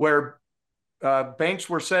 where banks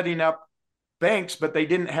were setting up banks, but they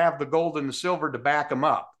didn't have the gold and the silver to back them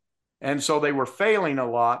up. And so they were failing a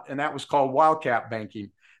lot, and that was called wildcat banking.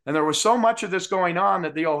 And there was so much of this going on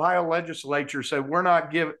that the Ohio legislature said, we're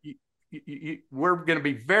going to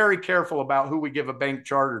be very careful about who we give a bank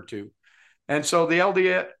charter to. And so the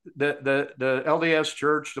LDS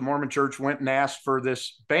church, the Mormon church, went and asked for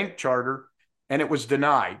this bank charter, and it was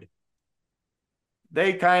denied.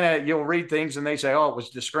 They you'll read things and they say, oh, it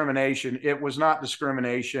was discrimination. It was not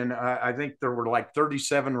discrimination. I think there were like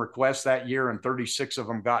 37 requests that year, and 36 of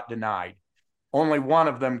them got denied. Only one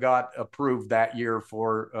of them got approved that year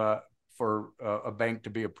for a bank to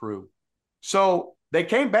be approved. So they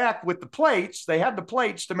came back with the plates. They had the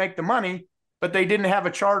plates to make the money, but they didn't have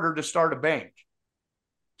a charter to start a bank.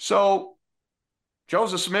 So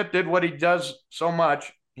Joseph Smith did what he does so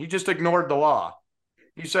much. He just ignored the law.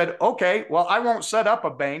 He said, okay, well, I won't set up a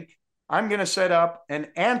bank. I'm going to set up an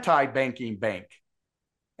anti-banking bank.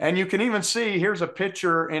 And you can even see, here's a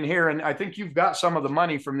picture in here, and I think you've got some of the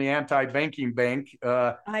money from the anti-banking bank.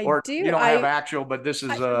 I do. You don't have actual, but this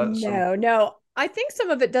is no. I think some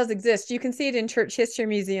of it does exist. You can see it in church history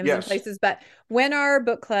museums and places. But when our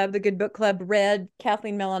book club, the Good Book Club, read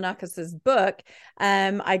Kathleen Milanakis's book,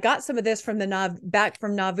 I got some of this from back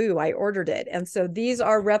from Nauvoo. I ordered it, and so these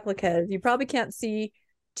are replicas. You probably can't see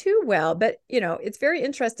too well, but it's very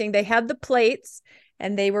interesting. They had the plates,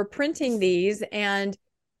 and they were printing these, and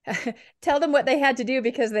tell them what they had to do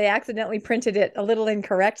because they accidentally printed it a little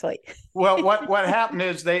incorrectly. Well, what happened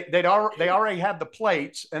is they already had the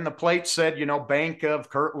plates, and the plates said, Bank of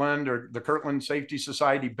Kirtland, or the Kirtland Safety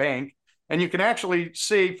Society Bank. And you can actually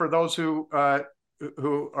see, for those who are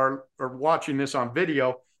watching this on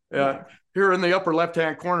video, here in the upper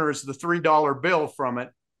left-hand corner is the $3 bill from it.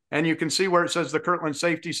 And you can see where it says the Kirtland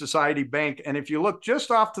Safety Society Bank. And if you look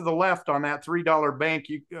just off to the left on that $3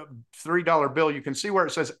 bill, you can see where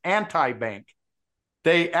it says anti-bank.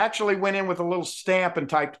 They actually went in with a little stamp and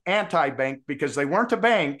typed anti-bank because they weren't a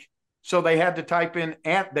bank. So they had to type in,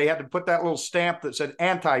 they had to put that little stamp that said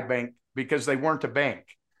anti-bank because they weren't a bank.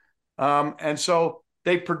 And so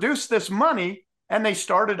they produced this money, and they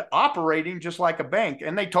started operating just like a bank.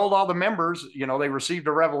 And they told all the members, they received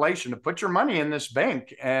a revelation to put your money in this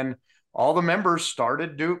bank. And all the members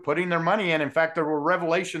started putting their money in. In fact, there were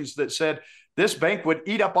revelations that said this bank would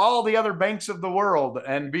eat up all the other banks of the world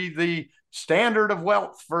and be the standard of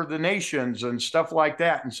wealth for the nations and stuff like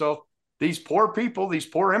that. And so these poor people, these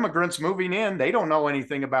poor immigrants moving in, they don't know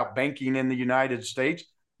anything about banking in the United States.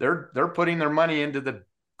 They're putting their money into the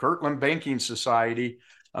Kirtland Banking Society.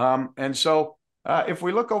 And so if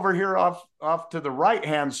we look over here off to the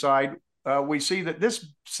right-hand side, we see that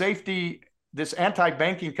this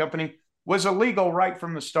anti-banking company was illegal right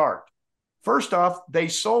from the start. First off, they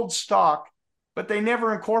sold stock, but they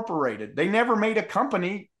never incorporated. They never made a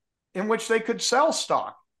company in which they could sell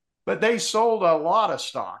stock, but they sold a lot of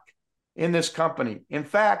stock in this company. In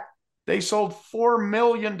fact, they sold $4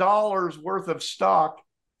 million worth of stock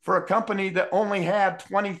for a company that only had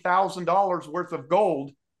 $20,000 worth of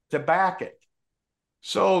gold to back it.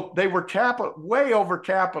 So they were way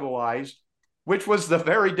overcapitalized, which was the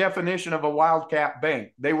very definition of a wildcat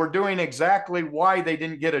bank. They were doing exactly why they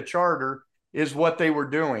didn't get a charter is what they were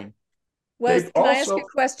doing. Can I ask a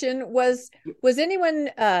question? Was anyone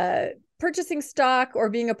purchasing stock or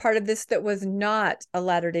being a part of this that was not a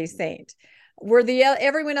Latter-day Saint? Were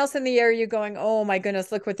everyone else in the area going, oh my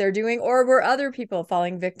goodness, look what they're doing? Or were other people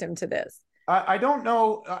falling victim to this? I don't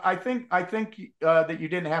know. I think that you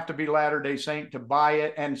didn't have to be Latter-day Saint to buy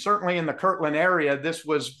it. And certainly in the Kirtland area, this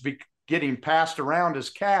was getting passed around as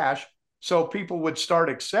cash. So people would start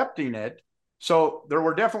accepting it. So there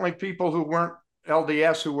were definitely people who weren't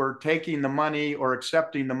LDS who were taking the money or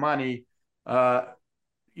accepting the money,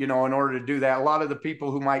 in order to do that. A lot of the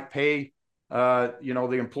people who might pay, the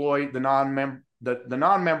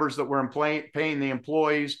non-members that were paying the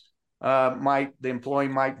employees, the employee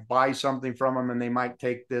might buy something from them, and they might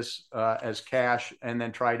take this as cash and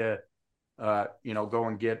then try to, go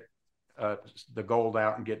and get the gold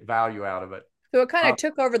out and get value out of it. So it kind of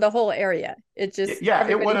took over the whole area.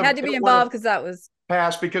 Everybody had to be involved because that was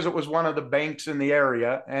passed because it was one of the banks in the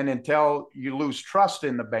area, and until you lose trust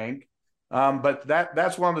in the bank. But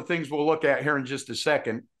that's one of the things we'll look at here in just a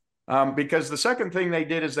second. Because the second thing they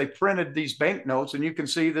did is they printed these banknotes, and you can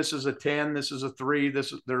see this is a 10, this is a 3,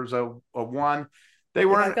 there's a 1. They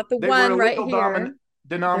were illegal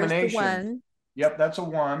denomination. Yep, that's a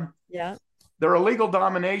 1. Yeah. They're illegal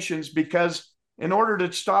dominations because in order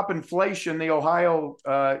to stop inflation, the Ohio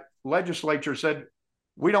legislature said,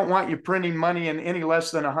 we don't want you printing money in any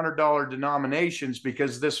less than $100 denominations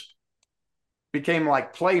because this became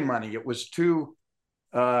like play money. It was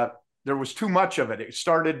there was too much of it. It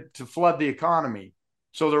started to flood the economy.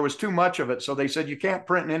 So there was too much of it. So they said, you can't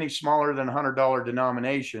print in any smaller than $100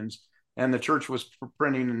 denominations. And the church was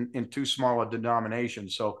printing in too small a denomination.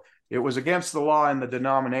 So it was against the law and the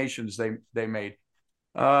denominations they made.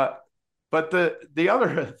 But the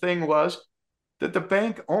other thing was that the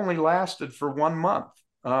bank only lasted for 1 month.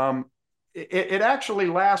 It actually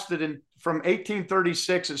lasted from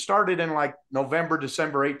 1836. It started in like November,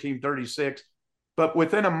 December 1836. But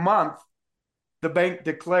within a month, the bank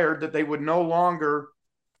declared that they would no longer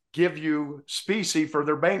give you specie for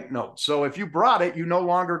their banknotes. So if you brought it, you no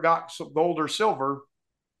longer got gold or silver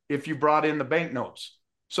if you brought in the banknotes.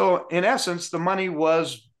 So in essence, the money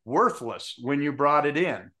was worthless when you brought it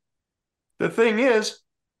in. The thing is,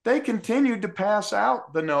 they continued to pass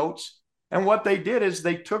out the notes. And what they did is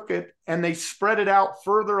they took it and they spread it out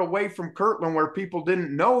further away from Kirtland where people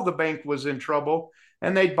didn't know the bank was in trouble.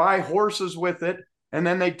 And they'd buy horses with it. And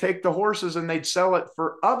then they'd take the horses and they'd sell it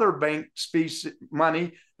for other bank specie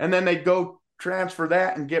money. And then they'd go transfer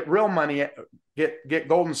that and get real money, get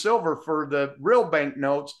gold and silver for the real bank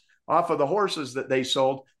notes off of the horses that they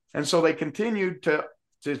sold. And so they continued to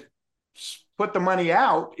put the money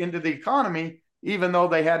out into the economy, even though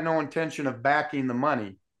they had no intention of backing the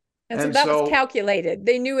money. And so that was calculated.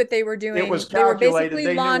 They knew what they were doing. It was calculated. They were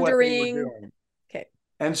basically laundering. Okay.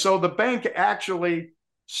 And so the bank actually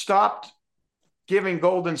stopped giving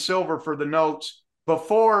gold and silver for the notes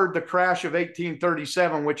before the crash of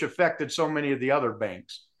 1837, which affected so many of the other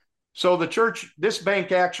banks. So this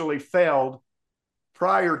bank actually failed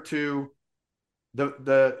prior to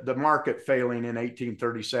the market failing in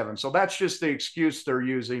 1837. So that's just the excuse they're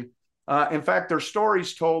using. In fact, there's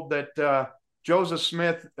stories told that Joseph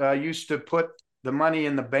Smith used to put the money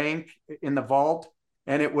in the bank, in the vault,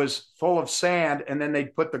 and it was full of sand, and then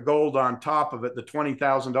they'd put the gold on top of it, the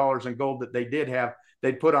 $20,000 in gold that they did have,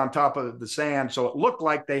 they'd put on top of the sand. So it looked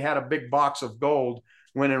like they had a big box of gold,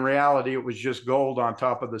 when in reality it was just gold on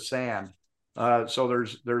top of the sand. So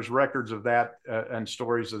there's records of that and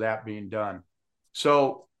stories of that being done.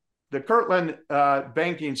 So the Kirtland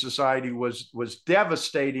Banking Society was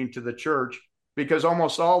devastating to the church because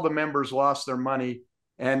almost all the members lost their money.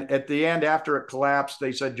 And at the end, after it collapsed,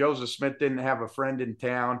 they said Joseph Smith didn't have a friend in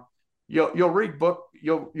town. You'll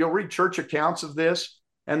read church accounts of this,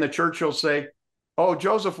 and the church will say, "Oh,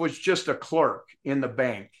 Joseph was just a clerk in the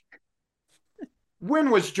bank."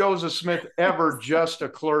 When was Joseph Smith ever just a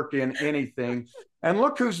clerk in anything? And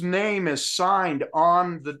look whose name is signed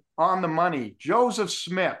on the money. Joseph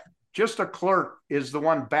Smith, just a clerk, is the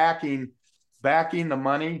one backing the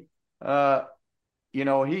money.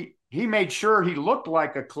 He made sure he looked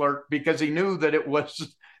like a clerk because he knew that it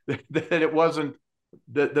wasn't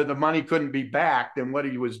that the money couldn't be backed, and what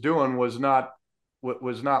he was doing was not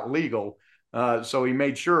legal. So he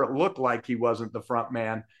made sure it looked like he wasn't the front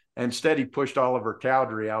man. Instead, he pushed Oliver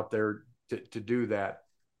Cowdery out there to do that.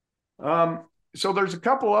 So there's a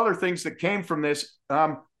couple other things that came from this.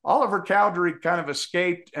 Oliver Cowdery kind of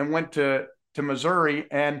escaped and went to Missouri,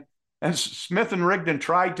 and Smith and Rigdon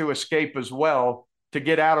tried to escape as well to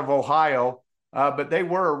get out of Ohio, but they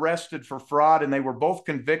were arrested for fraud, and they were both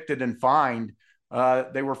convicted and fined.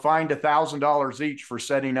 They were fined $1,000 each for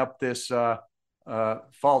setting up this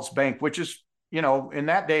false bank, which is, in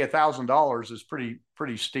that day, $1,000 is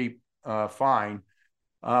pretty steep fine.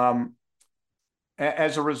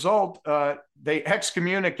 As a result, they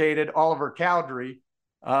excommunicated Oliver Cowdery,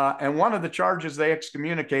 and one of the charges they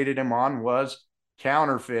excommunicated him on was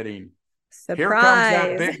counterfeiting. Surprise. Here comes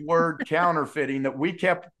that big word, counterfeiting, that we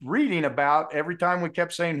kept reading about every time. We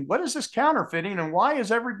kept saying, what is this counterfeiting, and why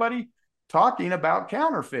is everybody talking about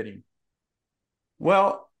counterfeiting?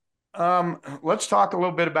 Well, let's talk a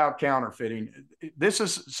little bit about counterfeiting. This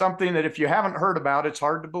is something that if you haven't heard about, it's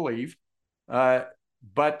hard to believe,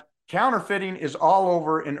 but counterfeiting is all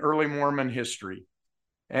over in early Mormon history.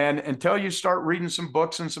 And until you start reading some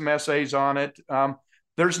books and some essays on it,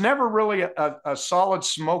 there's never really a solid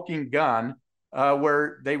smoking gun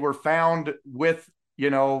where they were found with,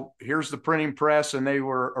 here's the printing press, and they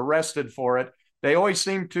were arrested for it. They always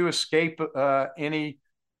seem to escape any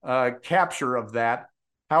capture of that.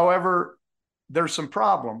 However, there's some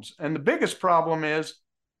problems. And the biggest problem is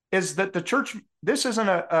that the church, this isn't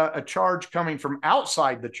a charge coming from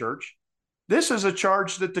outside the church. This is a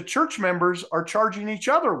charge that the church members are charging each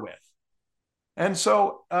other with. And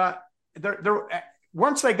so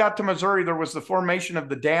once they got to Missouri, there was the formation of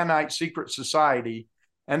the Danite Secret Society.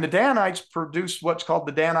 And the Danites produced what's called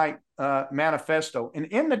the Danite Manifesto. And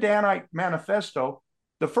in the Danite Manifesto,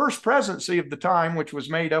 the first presidency of the time, which was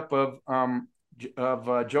made up of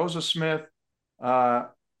Joseph Smith,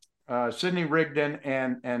 Sidney Rigdon,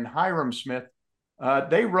 and Hiram Smith,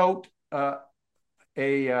 they wrote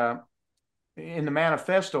in the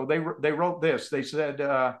manifesto, they wrote this. They said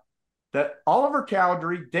that Oliver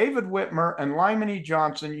Cowdery, David Whitmer, and Lyman E.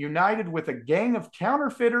 Johnson united with a gang of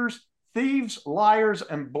counterfeiters, thieves, liars,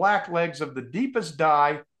 and blacklegs of the deepest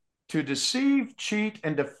dye to deceive, cheat,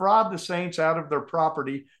 and defraud the saints out of their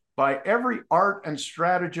property by every art and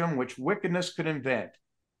stratagem which wickedness could invent.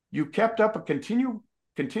 You kept up a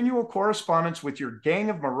continual correspondence with your gang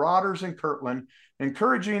of marauders in Kirtland,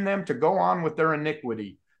 encouraging them to go on with their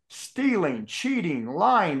iniquity, stealing, cheating,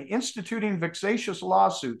 lying, instituting vexatious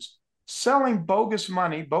lawsuits, selling bogus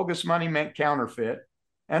money meant counterfeit,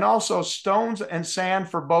 and also stones and sand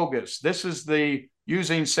for bogus. This is the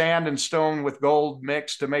using sand and stone with gold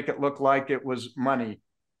mixed to make it look like it was money,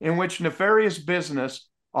 in which nefarious business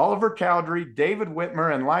Oliver Cowdery, David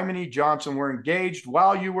Whitmer, and Lyman E. Johnson were engaged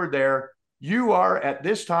while you were there. You are at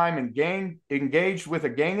this time engaged with a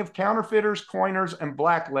gang of counterfeiters, coiners, and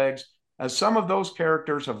blacklegs, as some of those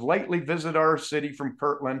characters have lately visited our city from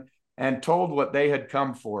Kirtland and told what they had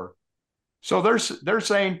come for. So they're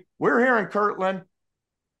saying, we're here in Kirtland.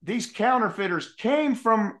 These counterfeiters came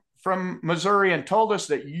from Missouri and told us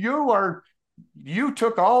that you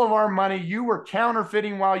took all of our money. You were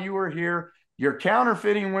counterfeiting while you were here. You're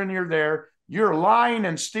counterfeiting when you're there. You're lying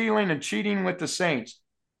and stealing and cheating with the saints.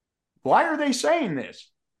 Why are they saying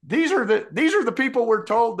this? These are the people we're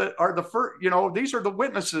told that are the first, these are the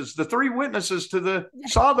witnesses, the three witnesses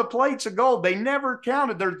saw the plates of gold. They never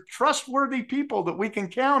counted. They're trustworthy people that we can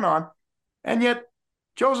count on. And yet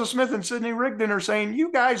Joseph Smith and Sidney Rigdon are saying,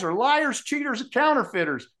 you guys are liars, cheaters, and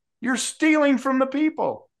counterfeiters. You're stealing from the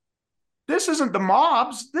people. This isn't the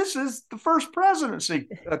mobs. This is the first presidency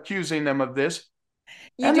accusing them of this.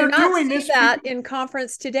 You do not see that in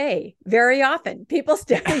conference today very often. People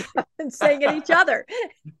standing up and saying at each other.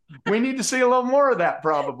 We need to see a little more of that,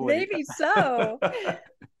 probably. Maybe so.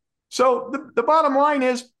 So the bottom line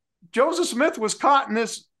is Joseph Smith was caught in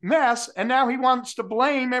this mess, and now he wants to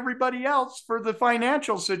blame everybody else for the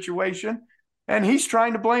financial situation, and he's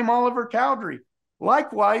trying to blame Oliver Cowdery.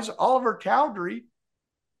 Likewise, Oliver Cowdery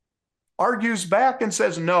argues back and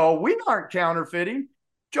says, no, we aren't counterfeiting.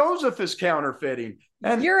 Joseph is counterfeiting,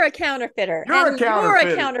 and You're a counterfeiter, you're a and you're a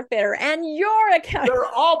counterfeiter. counterfeiter, and you're a counterfeiter.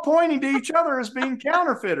 They're all pointing to each other as being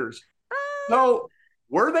counterfeiters. So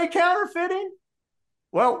were they counterfeiting?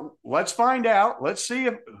 Well, let's find out. Let's see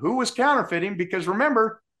who was counterfeiting, because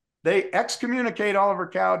remember, they excommunicate Oliver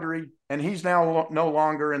Cowdery, and he's now no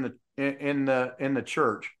longer in the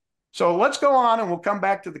church. So let's go on, and we'll come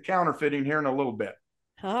back to the counterfeiting here in a little bit.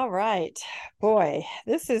 All right. Boy,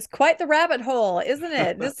 this is quite the rabbit hole, isn't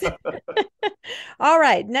it? This All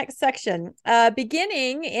right, next section.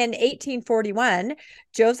 Beginning in 1841,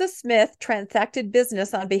 Joseph Smith transacted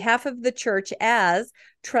business on behalf of the church as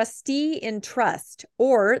trustee in trust,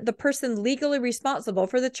 or the person legally responsible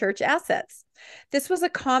for the church assets. This was a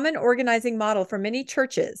common organizing model for many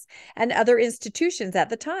churches and other institutions at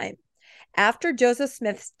the time. After Joseph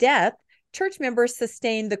Smith's death, church members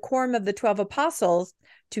sustained the quorum of the 12 apostles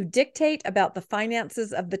to dictate about the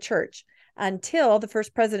finances of the church until the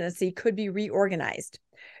first presidency could be reorganized.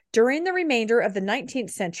 During the remainder of the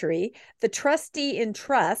 19th century, the trustee in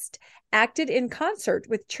trust acted in concert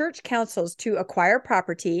with church councils to acquire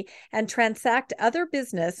property and transact other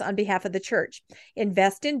business on behalf of the church,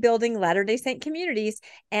 invest in building Latter-day Saint communities,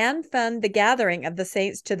 and fund the gathering of the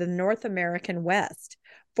saints to the North American West.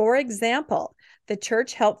 For example, the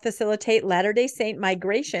church helped facilitate Latter-day Saint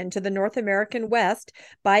migration to the North American West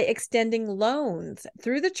by extending loans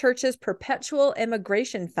through the church's Perpetual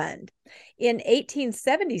Immigration Fund. In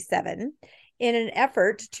 1877, in an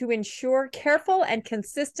effort to ensure careful and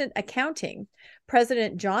consistent accounting,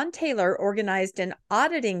 President John Taylor organized an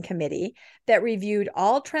auditing committee that reviewed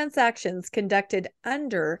all transactions conducted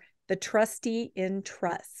under the trustee in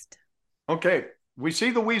trust. Okay, we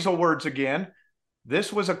see the weasel words again.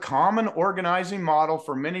 This was a common organizing model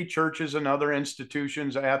for many churches and other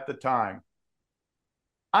institutions at the time.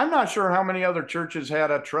 I'm not sure how many other churches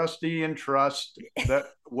had a trustee in trust that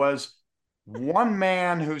was one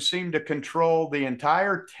man who seemed to control the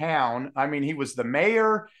entire town. I mean, he was the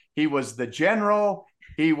mayor, he was the general,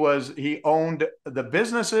 he owned the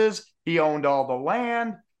businesses, he owned all the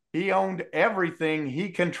land, he owned everything, he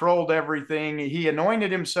controlled everything. He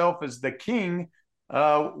anointed himself as the king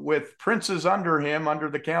with princes under him, under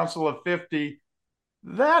the Council of 50.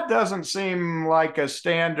 That doesn't seem like a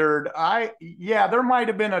standard. Yeah, there might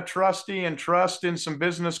have been a trustee and trust in some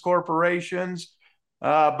business corporations,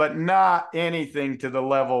 but not anything to the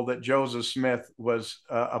level that Joseph Smith was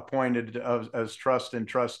appointed as trust and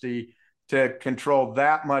trustee to control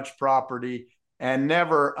that much property, and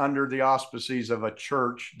never under the auspices of a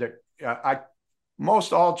church. That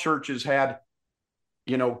most all churches had,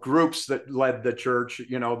 groups that led the church.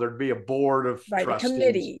 There'd be a board of trustees,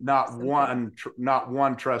 committee, not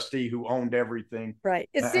one trustee who owned everything. Right.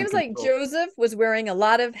 It seems like Joseph was wearing a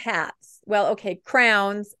lot of hats. Well, okay,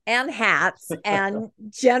 crowns and hats and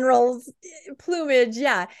general's plumage.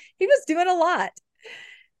 Yeah, he was doing a lot.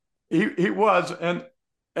 He was, and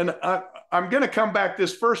I'm going to come back.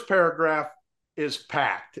 This first paragraph is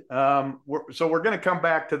packed. So we're going to come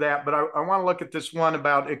back to that, but I want to look at this one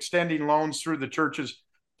about extending loans through the church's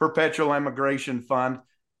Perpetual Immigration Fund.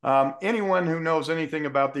 Anyone who knows anything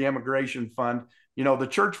about the Immigration Fund, the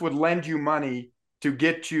church would lend you money to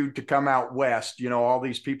get you to come out west. All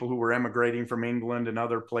these people who were emigrating from England and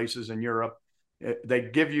other places in Europe,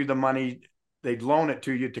 they'd give you the money, they'd loan it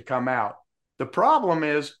to you to come out. The problem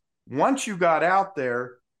is, once you got out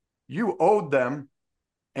there, you owed them,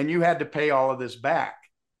 and you had to pay all of this back.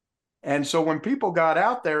 And so when people got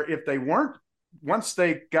out there, if they weren't, once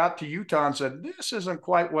they got to Utah and said, this isn't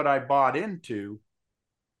quite what I bought into,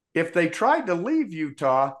 if they tried to leave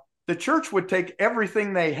Utah, the church would take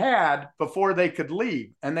everything they had before they could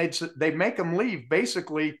leave. And they'd make them leave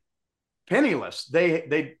basically penniless.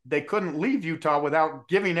 They couldn't leave Utah without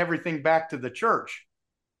giving everything back to the church.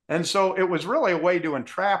 And so it was really a way to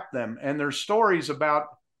entrap them. And there's stories about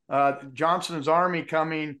Johnson's army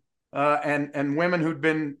coming and women who'd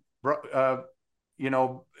been,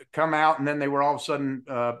 come out, and then they were all of a sudden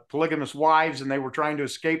polygamous wives, and they were trying to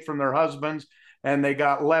escape from their husbands, and they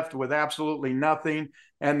got left with absolutely nothing.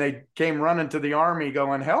 And they came running to the army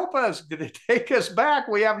going, help us, take us back,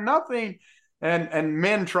 we have nothing. And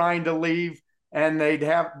men trying to leave, and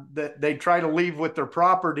they'd try to leave with their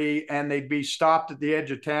property, and they'd be stopped at the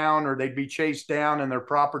edge of town, or they'd be chased down and their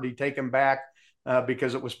property taken back.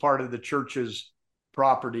 Because it was part of the church's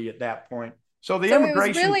property at that point. So the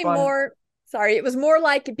immigration really fund, it was more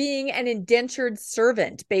like being an indentured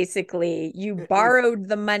servant, basically. You borrowed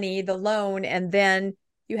the money, the loan, and then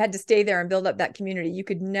you had to stay there and build up that community. You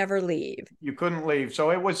could never leave. You couldn't leave. So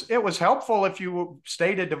it was helpful if you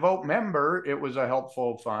stayed a devout member. It was a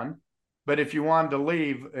helpful fund. but if you wanted to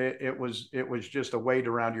leave, it was just a weight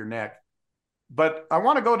around your neck. But I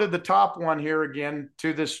want to go to the top one here again,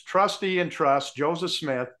 to this trustee and trust, Joseph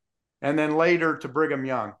Smith, and then later to Brigham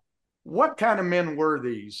Young. What kind of men were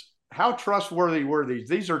these? How trustworthy were these?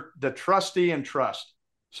 These are the trustee and trust.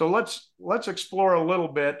 So let's explore a little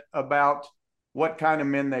bit about what kind of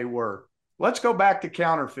men they were. Let's go back to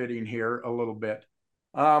counterfeiting here a little bit.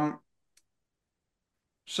 Oliver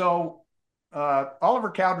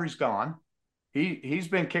Cowdery's gone. He's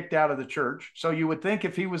been kicked out of the church. So you would think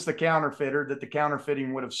if he was the counterfeiter that the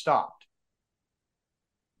counterfeiting would have stopped.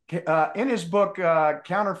 In his book,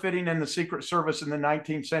 Counterfeiting in the Secret Service in the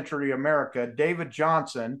 19th Century America, David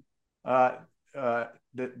Johnson,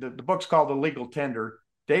 the book's called The Legal Tender.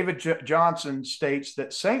 David Johnson states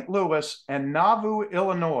that St. Louis and Nauvoo,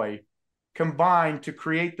 Illinois, combined to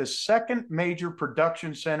create the second major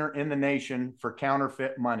production center in the nation for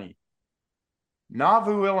counterfeit money.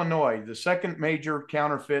 Nauvoo, Illinois, the second major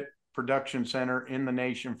counterfeit production center in the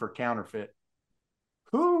nation for counterfeit.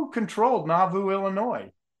 Who controlled Nauvoo,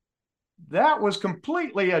 Illinois? That was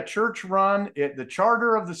completely a church run. The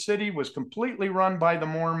charter of the city was completely run by the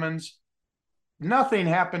Mormons. Nothing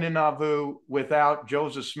happened in Nauvoo without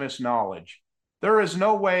Joseph Smith's knowledge. There is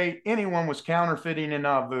no way anyone was counterfeiting in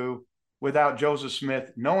Nauvoo without Joseph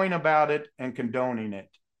Smith knowing about it and condoning it.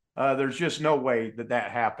 There's just no way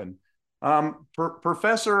that happened.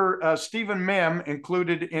 Professor Stephen Mim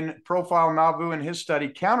included in Profile Nauvoo in his study,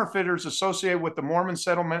 counterfeiters associated with the Mormon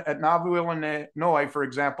settlement at Nauvoo, Illinois, for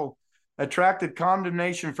example, attracted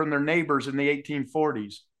condemnation from their neighbors in the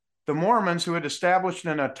 1840s. The Mormons, who had established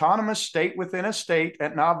an autonomous state within a state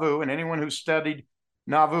at Nauvoo, and anyone who studied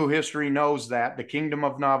Nauvoo history knows that, The Kingdom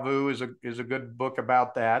of Nauvoo is a good book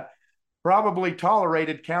about that, probably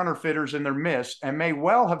tolerated counterfeiters in their midst and may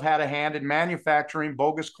well have had a hand in manufacturing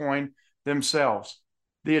bogus coin themselves.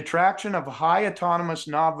 The attraction of high autonomous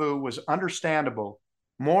Nauvoo was understandable.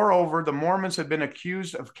 Moreover, the Mormons had been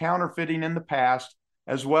accused of counterfeiting in the past,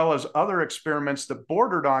 as well as other experiments that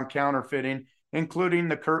bordered on counterfeiting, including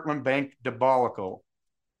the Kirtland Bank debacle.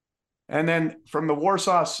 And then from the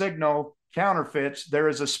Warsaw Signal counterfeits, there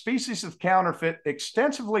is a species of counterfeit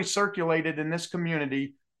extensively circulated in this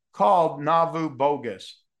community called Nauvoo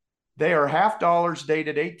bogus. They are half dollars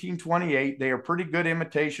dated 1828. They are pretty good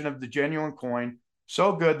imitation of the genuine coin,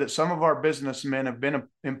 so good that some of our businessmen have been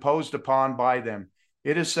imposed upon by them.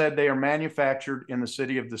 It is said they are manufactured in the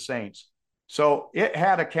City of the Saints. So it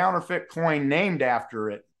had a counterfeit coin named after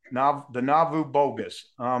it, the Nauvoo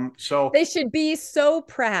bogus. So they should be so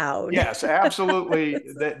proud. Yes, absolutely,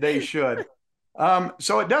 that they should.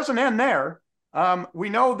 So it doesn't end there. We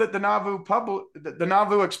know that the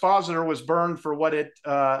Nauvoo Expositor was burned for what it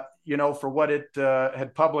had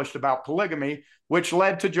published about polygamy, which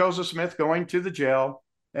led to Joseph Smith going to the jail,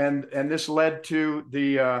 and this led to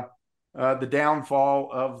the downfall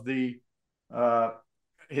of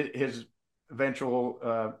his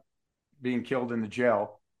eventual being killed in the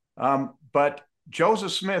jail. But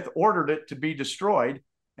Joseph Smith ordered it to be destroyed.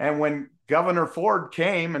 And when Governor Ford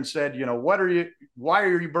came and said, why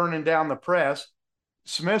are you burning down the press?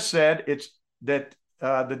 Smith said it's that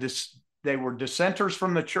they were dissenters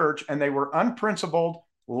from the church, and they were unprincipled,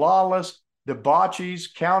 lawless,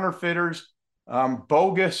 debauchees, counterfeiters,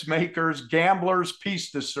 bogus makers, gamblers,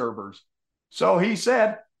 peace disturbers. So he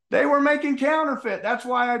said they were making counterfeit. That's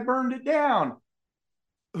why I burned it down.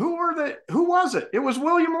 Who was it? It was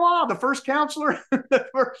William Law, the first counselor, the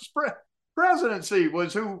first presidency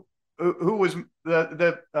was who was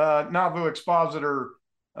the Nauvoo Expositor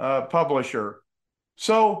publisher.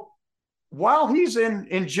 So while he's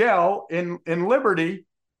in jail in Liberty,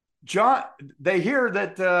 they hear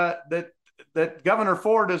that Governor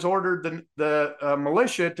Ford has ordered the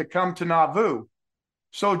militia to come to Nauvoo.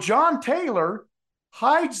 So John Taylor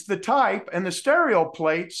hides the type and the stereo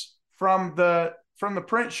plates from the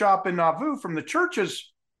print shop in Nauvoo, from the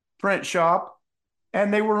church's print shop,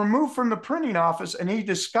 and they were removed from the printing office, and he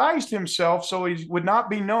disguised himself so he would not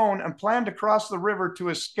be known and planned to cross the river to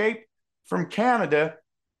escape from Canada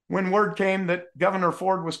when word came that Governor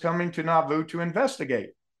Ford was coming to Nauvoo to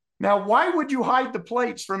investigate. Now, why would you hide the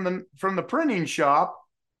plates from the printing shop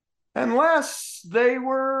unless they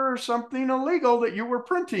were something illegal that you were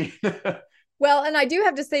printing? Well, and I do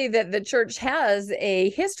have to say that the church has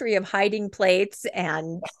a history of hiding plates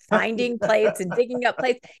and finding plates and digging up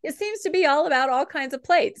plates. It seems to be all about all kinds of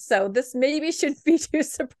plates. So this maybe shouldn't be too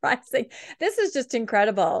surprising. This is just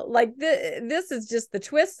incredible. Like this is just the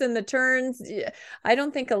twists and the turns. I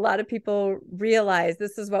don't think a lot of people realize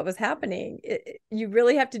this is what was happening. You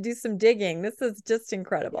really have to do some digging. This is just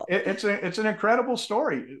incredible. It's an incredible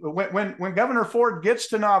story. When Governor Ford gets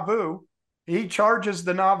to Nauvoo, he charges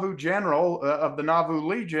the Nauvoo general of the Nauvoo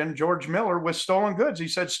Legion, George Miller, with stolen goods. He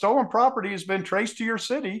said, stolen property has been traced to your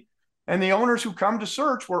city, and the owners who come to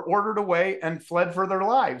search were ordered away and fled for their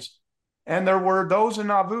lives. And there were those in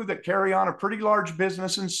Nauvoo that carry on a pretty large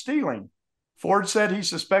business in stealing. Ford said he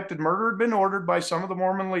suspected murder had been ordered by some of the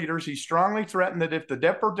Mormon leaders. He strongly threatened that if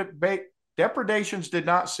the depredations did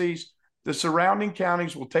not cease, the surrounding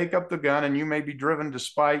counties will take up the gun and you may be driven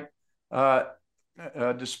despite of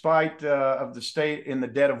the state in the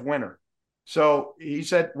dead of winter. So he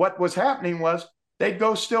said what was happening was they'd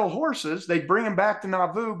go steal horses. They'd bring them back to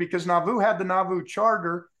Nauvoo because Nauvoo had the Nauvoo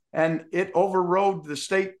charter and it overrode the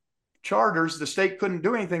state charters. The state couldn't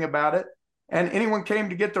do anything about it. And anyone came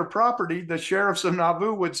to get their property, the sheriffs of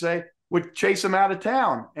Nauvoo would chase them out of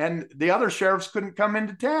town. And the other sheriffs couldn't come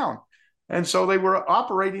into town. And so they were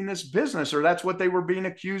operating this business, or that's what they were being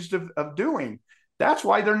accused of doing. That's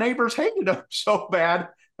why their neighbors hated them so bad.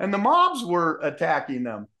 And the mobs were attacking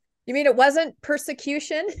them. You mean it wasn't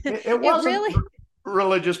persecution? It wasn't really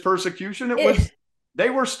religious persecution. They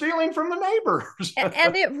were stealing from the neighbors.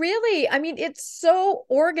 And it really, I mean, it's so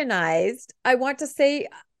organized. I want to say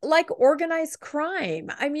like organized crime.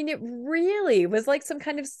 I mean, it really was like some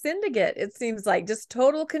kind of syndicate. It seems like just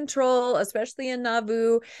total control, especially in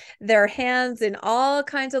Nauvoo, their hands in all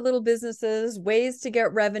kinds of little businesses, ways to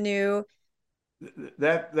get revenue.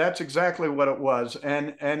 That's exactly what it was.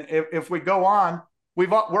 And if we go on, we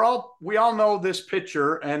all know this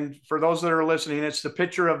picture. And for those that are listening, it's the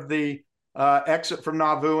picture of the exit from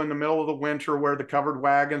Nauvoo in the middle of the winter where the covered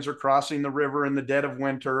wagons are crossing the river in the dead of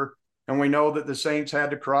winter. And we know that the saints had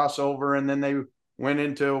to cross over and then they went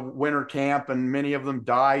into winter camp and many of them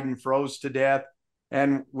died and froze to death.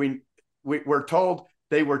 And we're told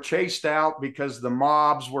they were chased out because the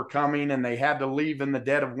mobs were coming and they had to leave in the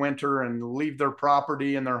dead of winter and leave their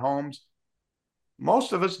property and their homes.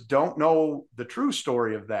 Most of us don't know the true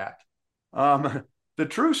story of that. The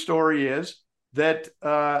true story is that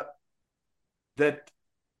that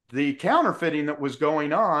the counterfeiting that was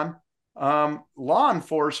going on, law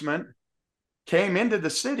enforcement came into the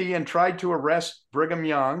city and tried to arrest Brigham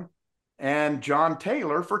Young and John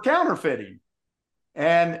Taylor for counterfeiting.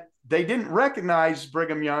 And they didn't recognize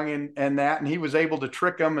Brigham Young and that, and he was able to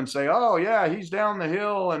trick them and say, oh, yeah, he's down the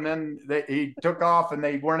hill. And then he took off and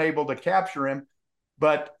they weren't able to capture him.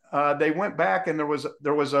 But they went back and there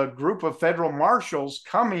was a group of federal marshals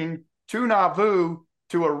coming to Nauvoo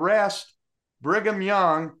to arrest Brigham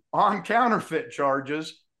Young on counterfeit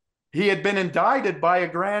charges. He had been indicted by a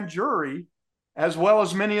grand jury, as well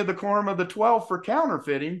as many of the Quorum of the 12 for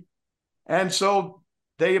counterfeiting. And so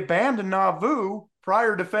they abandoned Nauvoo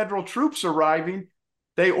prior to federal troops arriving.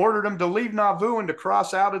 They ordered them to leave Nauvoo and to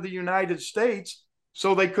cross out of the United States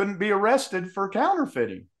so they couldn't be arrested for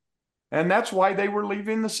counterfeiting. And that's why they were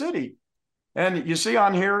leaving the city. And you see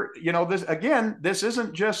on here, this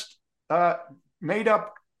isn't just made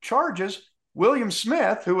up charges. William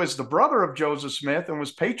Smith, who is the brother of Joseph Smith and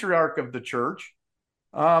was patriarch of the church,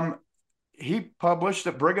 he published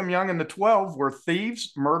that Brigham Young and the 12 were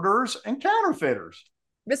thieves, murderers, and counterfeiters.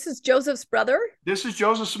 This is Joseph's brother? This is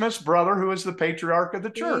Joseph Smith's brother, who is the patriarch of the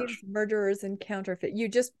church. Thieves, murderers, and counterfeit. You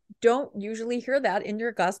just don't usually hear that in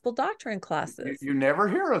your gospel doctrine classes. You never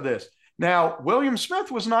hear of this. Now, William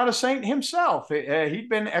Smith was not a saint himself. He'd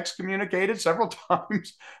been excommunicated several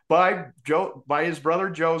times by his brother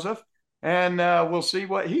Joseph, and we'll see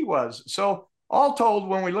what he was. So all told,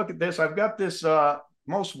 when we look at this, I've got this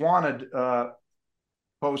most wanted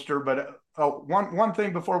poster, but one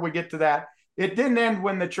thing before we get to that, it didn't end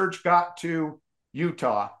when the church got to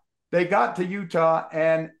Utah. They got to Utah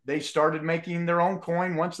and they started making their own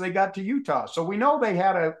coin once they got to Utah. So we know they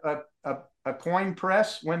had a coin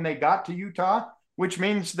press when they got to Utah, which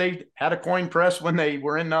means they had a coin press when they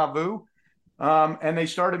were in Nauvoo. And they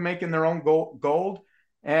started making their own gold.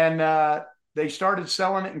 And they started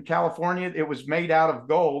selling it in California. It was made out of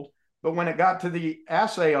gold. But when it got to the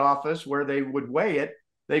assay office where they would weigh it,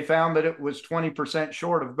 they found that it was 20%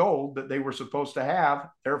 short of gold that they were supposed to have.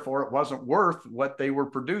 Therefore, it wasn't worth what they were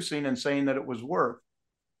producing and saying that it was worth.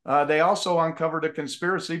 They also uncovered a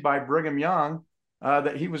conspiracy by Brigham Young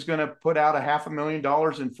that he was going to put out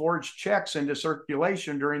 $500,000 in forged checks into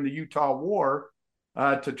circulation during the Utah War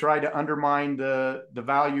to try to undermine the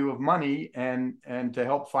value of money and to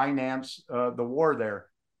help finance the war there.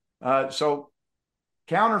 So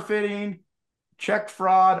counterfeiting, check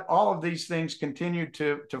fraud, all of these things continued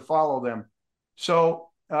to follow them. So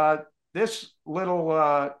this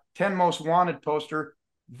little 10 most wanted poster,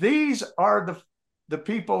 these are the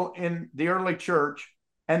people in the early church,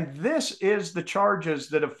 and this is the charges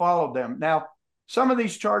that have followed them. Now, Some of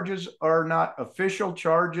these charges are not official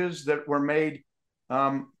charges that were made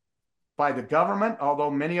by the government,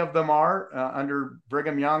 although many of them are. Under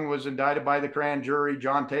Brigham Young was indicted by the grand jury,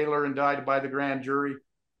 John Taylor indicted by the grand jury.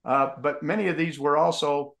 But many of these were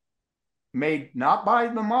also made not by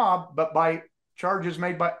the mob, but by charges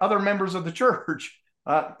made by other members of the church.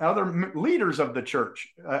 Other leaders of the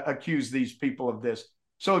church accused these people of this.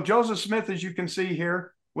 So Joseph Smith, as you can see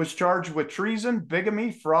here, was charged with treason,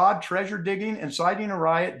 bigamy, fraud, treasure digging, inciting a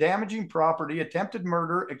riot, damaging property, attempted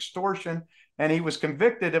murder, extortion, and he was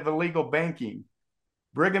convicted of illegal banking.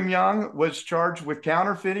 Brigham Young was charged with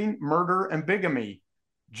counterfeiting, murder, and bigamy.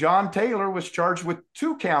 John Taylor was charged with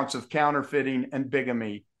 2 counts of counterfeiting and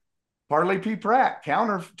bigamy. Parley P. Pratt,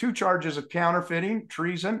 2 charges of counterfeiting,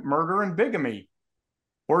 treason, murder, and bigamy.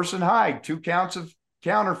 Orson Hyde, 2 counts of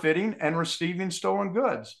counterfeiting and receiving stolen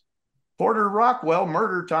goods. Porter Rockwell,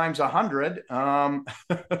 murder times 100.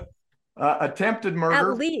 Attempted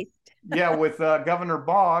murder. At least. Yeah, with Governor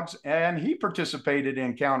Boggs, and he participated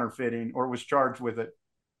in counterfeiting or was charged with it.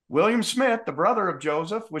 William Smith, the brother of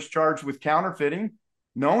Joseph, was charged with counterfeiting,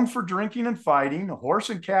 known for drinking and fighting, horse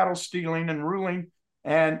and cattle stealing and ruling,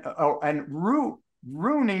 and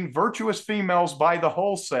ruining virtuous females by the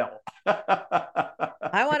wholesale.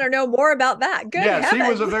 I want to know more about that. Good yes, heavens.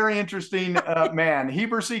 He was a very interesting man.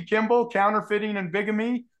 Heber C. Kimball, counterfeiting and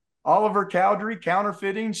bigamy. Oliver Cowdery,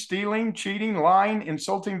 counterfeiting, stealing, cheating, lying,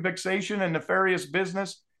 insulting vexation, and nefarious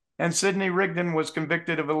business. And Sidney Rigdon was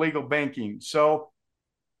convicted of illegal banking. So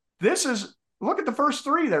this is, look at the first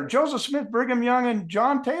 3 there. Joseph Smith, Brigham Young, and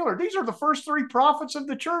John Taylor. These are the first 3 prophets of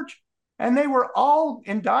the church. And they were all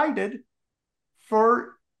indicted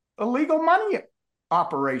for illegal money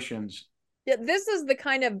operations. Yeah, this is the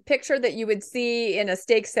kind of picture that you would see in a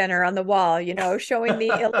stake center on the wall, you know, showing the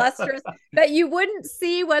illustrious, that you wouldn't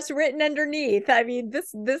see what's written underneath. I mean,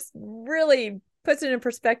 this really puts it in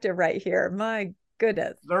perspective right here. My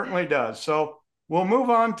goodness. Certainly does. So we'll move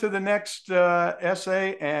on to the next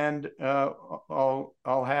essay, and I'll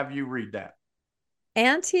have you read that.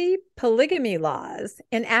 Anti-polygamy laws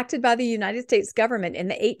enacted by the United States government in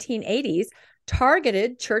the 1880s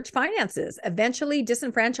targeted church finances, eventually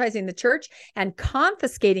disenfranchising the church and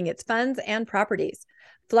confiscating its funds and properties.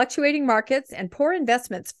 Fluctuating markets and poor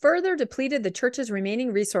investments further depleted the church's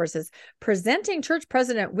remaining resources, presenting church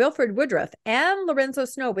president Wilford Woodruff and Lorenzo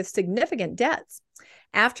Snow with significant debts.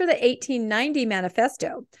 After the 1890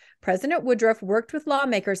 manifesto, President Woodruff worked with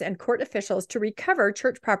lawmakers and court officials to recover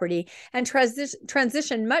church property and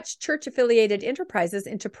transition much church-affiliated enterprises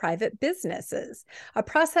into private businesses, a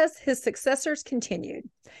process his successors continued.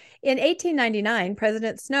 In 1899,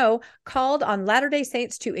 President Snow called on Latter-day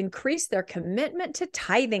Saints to increase their commitment to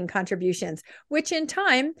tithing contributions, which in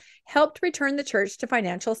time helped return the church to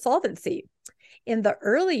financial solvency. In the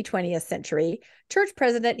early 20th century, church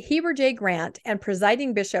president Heber J. Grant and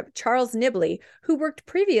presiding bishop Charles Nibley, who worked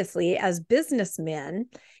previously as businessmen,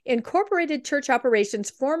 incorporated church operations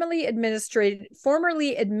formerly administered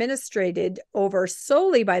over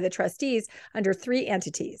solely by the trustees under 3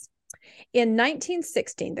 entities. In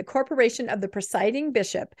 1916, the Corporation of the Presiding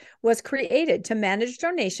Bishop was created to manage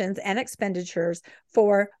donations and expenditures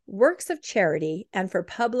for works of charity and for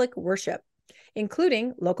public worship,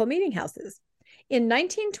 including local meeting houses. In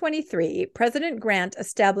 1923, President Grant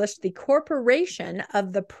established the Corporation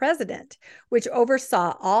of the President, which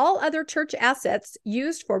oversaw all other church assets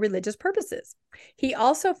used for religious purposes. He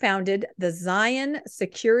also founded the Zion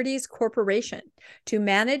Securities Corporation to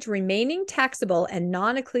manage remaining taxable and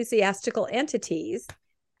non-ecclesiastical entities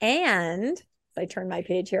and, if I turn my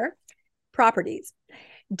page here, properties.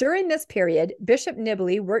 During this period, Bishop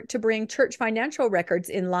Nibley worked to bring church financial records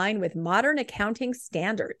in line with modern accounting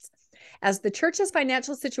standards. As the church's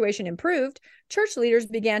financial situation improved, church leaders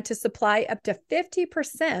began to supply up to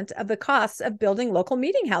 50% of the costs of building local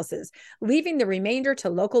meeting houses, leaving the remainder to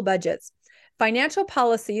local budgets. Financial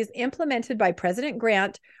policies implemented by President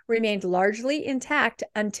Grant remained largely intact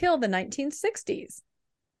until the 1960s.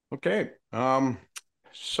 Okay.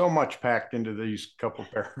 So much packed into these couple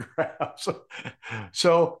paragraphs.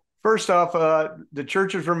 So first off, the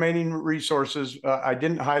church's remaining resources, I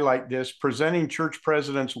didn't highlight this, presenting church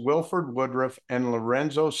presidents Wilford Woodruff and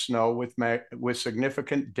Lorenzo Snow with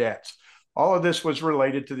significant debts. All of this was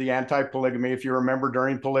related to the anti-polygamy. If you remember,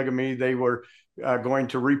 during polygamy, they were going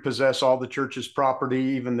to repossess all the church's property.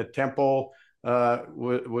 Even the temple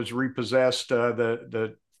was repossessed.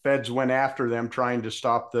 The feds went after them, trying to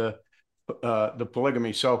stop the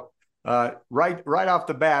polygamy. So right off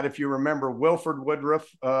the bat, if you remember, Wilford Woodruff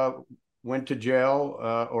went to jail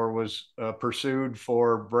or was pursued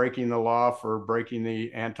for breaking the law, for breaking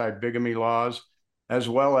the anti-bigamy laws. as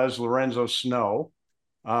well as Lorenzo Snow.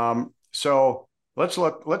 So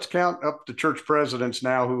let's count up the church presidents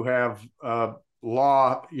now who have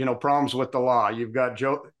law, problems with the law. You've got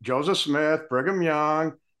Joseph Smith, Brigham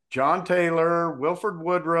Young, John Taylor, Wilford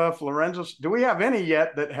Woodruff, Lorenzo. Do we have any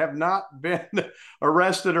yet that have not been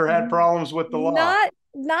arrested or had problems with the law?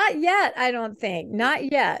 Not yet, I don't think.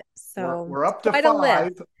 Not yet. So We're up to quite a five.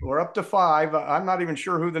 list. We're up to five. I'm not even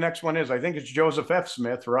sure who the next one is. I think it's Joseph F.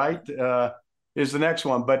 Smith, right? Is the next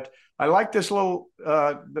one. But I like this little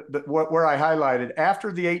where I highlighted.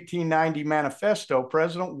 After the 1890 manifesto,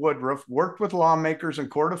 President Woodruff worked with lawmakers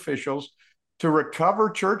and court officials to recover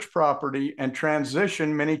church property and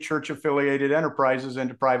transition many church-affiliated enterprises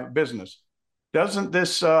into private business. Doesn't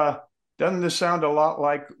this sound a lot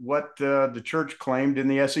like what the church claimed in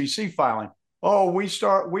the SEC filing? Oh,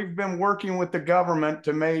 we've been working with the government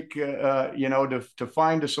to make, to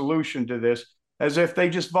find a solution to this, as if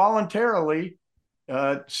they just voluntarily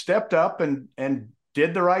stepped up and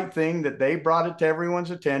did the right thing, that they brought it to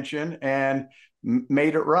everyone's attention and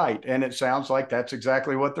made it right. And it sounds like that's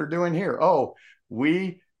exactly what they're doing here. Oh,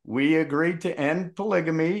 we agreed to end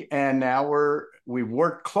polygamy, and now we've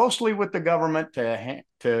worked closely with the government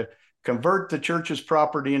to convert the church's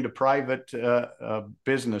property into private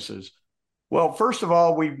businesses. Well, first of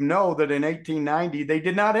all, we know that in 1890, they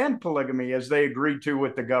did not end polygamy as they agreed to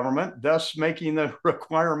with the government, thus making the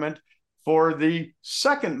requirement for the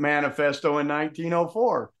second manifesto in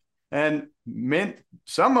 1904. And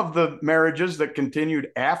some of the marriages that continued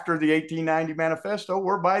after the 1890 manifesto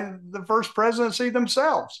were by the first presidency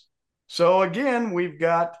themselves. So again, we've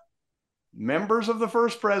got members of the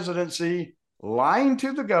first presidency lying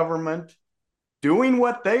to the government, doing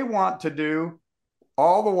what they want to do,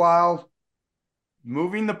 all the while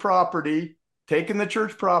moving the property, taking the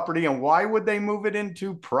church property. And why would they move it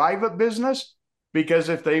into private business? Because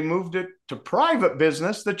if they moved it to private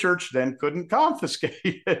business, the church then couldn't confiscate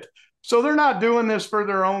it. So they're not doing this for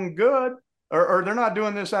their own good, or they're not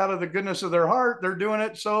doing this out of the goodness of their heart. They're doing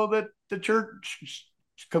it so that the church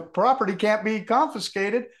property can't be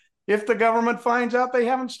confiscated if the government finds out they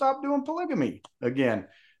haven't stopped doing polygamy again.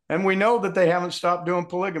 And we know that they haven't stopped doing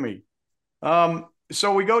polygamy.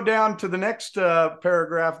 So we go down to the next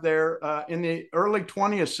paragraph there. In the early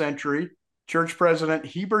 20th century, church president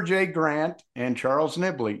Heber J. Grant and Charles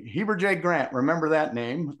Nibley. Heber J. Grant, remember that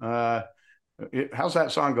name? How's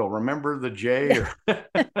that song go? Remember the J? Or...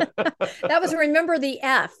 That was Remember the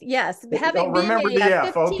F. Yes. Having been remember the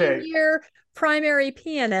F. 15-year primary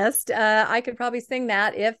pianist, I could probably sing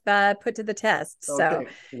that if put to the test. So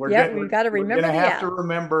we've got to remember the F. Have to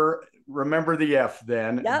remember the F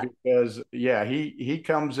then, because he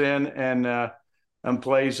comes in and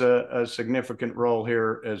plays a significant role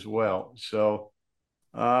here as well. So,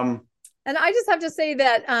 and I just have to say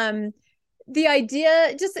that the idea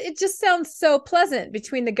it just sounds so pleasant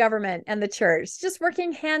between the government and the church, just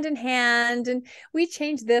working hand in hand, and we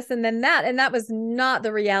changed this and then that. And that was not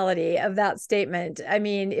the reality of that statement. I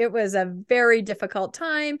mean, it was a very difficult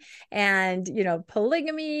time, and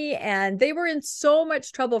polygamy, and they were in so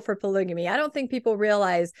much trouble for polygamy. I don't think people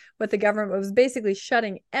realize what the government was basically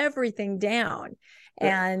shutting everything down.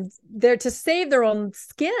 And they're to save their own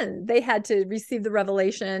skin, they had to receive the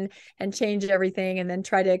revelation and change everything, and then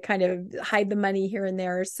try to kind of hide the money here and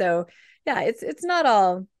there. So yeah, it's not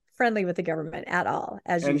all friendly with the government at all,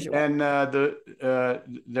 as usual. And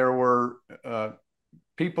there were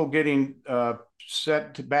people getting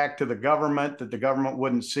sent back to the government that the government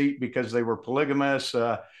wouldn't seat because they were polygamous.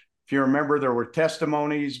 If you remember, there were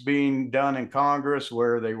testimonies being done in Congress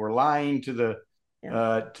where they were lying to the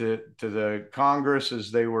to the Congress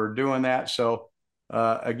as they were doing that. So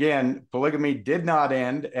again, polygamy did not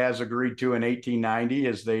end as agreed to in 1890,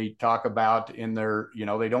 as they talk about in their,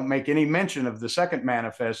 they don't make any mention of the second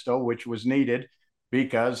manifesto, which was needed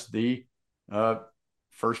because the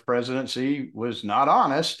first presidency was not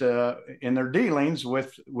honest in their dealings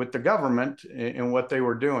with the government in what they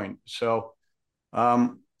were doing. So,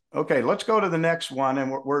 okay, let's go to the next one.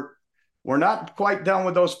 And we're not quite done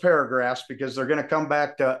with those paragraphs because they're going to come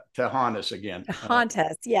back to haunt us again. Haunt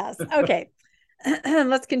us, yes. Okay.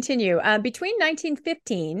 Let's continue. Between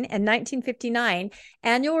 1915 and 1959,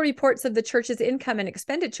 annual reports of the church's income and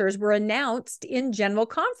expenditures were announced in general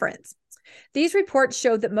conference. These reports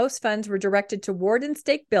showed that most funds were directed to ward and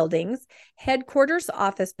stake buildings, headquarters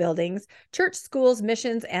office buildings, church schools,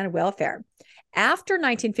 missions, and welfare. After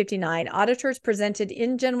 1959, auditors presented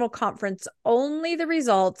in general conference only the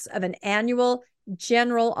results of an annual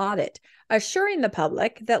general audit, assuring the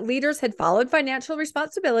public that leaders had followed financial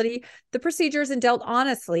responsibility, the procedures, and dealt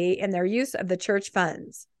honestly in their use of the church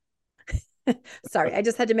funds. Sorry, I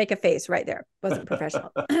just had to make a face right there. Wasn't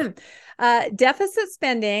professional. Deficit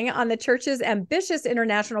spending on the church's ambitious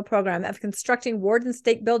international program of constructing ward and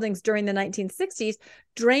stake buildings during the 1960s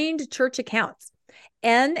drained church accounts.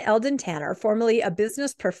 N. Eldon Tanner, formerly a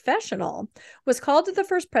business professional, was called to the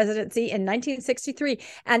first presidency in 1963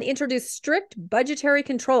 and introduced strict budgetary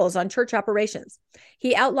controls on church operations.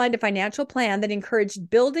 He outlined a financial plan that encouraged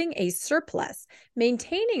building a surplus,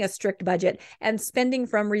 maintaining a strict budget, and spending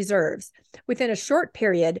from reserves. Within a short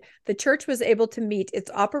period, the church was able to meet its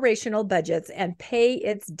operational budgets and pay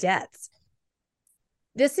its debts.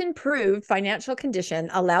 This improved financial condition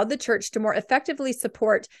allowed the church to more effectively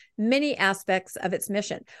support many aspects of its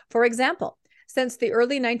mission. For example, since the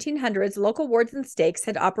early 1900s, local wards and stakes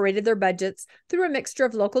had operated their budgets through a mixture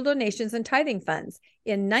of local donations and tithing funds.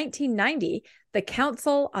 In 1990, the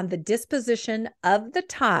Council on the Disposition of the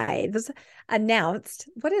Tithes announced,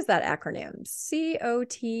 what is that acronym?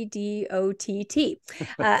 COTDOTT,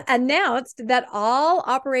 announced that all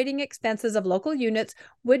operating expenses of local units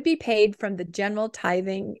would be paid from the general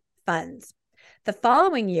tithing funds. The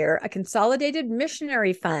following year, a consolidated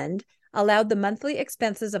missionary fund allowed the monthly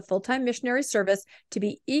expenses of full-time missionary service to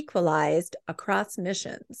be equalized across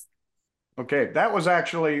missions. Okay, that was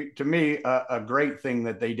actually, to me, a great thing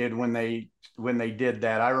that they did when they did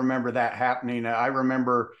that. I remember that happening. I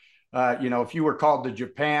remember, if you were called to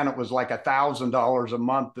Japan, it was like $1,000 a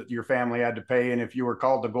month that your family had to pay, and if you were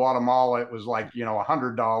called to Guatemala, it was like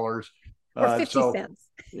 $100 or 50 cents.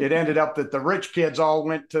 It ended up that the rich kids all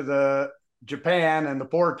went to the Japan, and the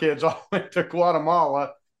poor kids all went to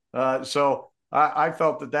Guatemala. So I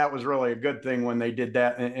felt that was really a good thing when they did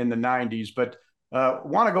that in the 90s. But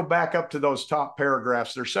want to go back up to those top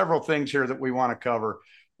paragraphs. There's several things here that we want to cover.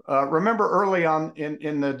 Remember early on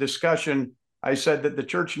in the discussion, I said that the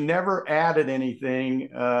church never added anything.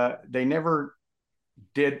 They never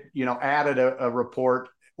did, added a report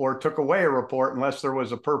or took away a report unless there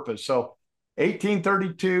was a purpose. So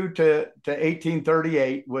 1832 to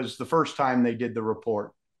 1838 was the first time they did the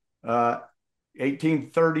report.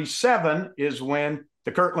 1837 is when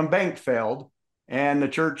the Kirtland Bank failed and the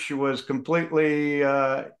church was completely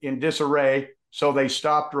in disarray, so they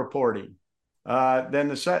stopped reporting. Then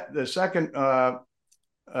the second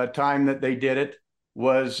time that they did it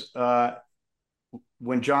was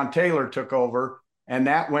when John Taylor took over, and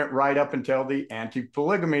that went right up until the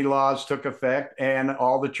anti-polygamy laws took effect and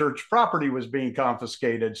all the church property was being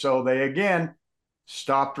confiscated. So they again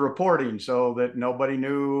stopped reporting so that nobody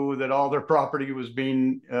knew that all their property was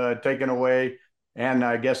being taken away. And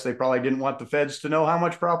I guess they probably didn't want the feds to know how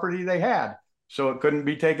much property they had, so it couldn't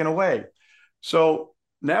be taken away. So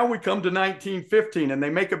now we come to 1915, and they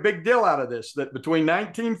make a big deal out of this, that between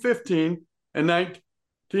 1915 and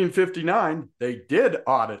 1959, they did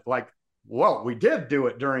audit. Like, well, we did do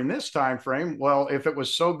it during this time frame. Well, if it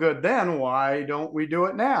was so good then, why don't we do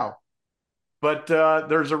it now? But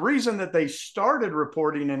there's a reason that they started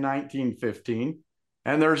reporting in 1915,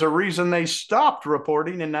 and there's a reason they stopped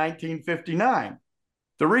reporting in 1959.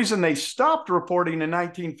 The reason they stopped reporting in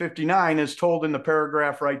 1959 is told in the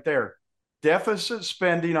paragraph right there. Deficit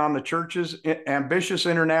spending on the church's ambitious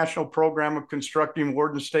international program of constructing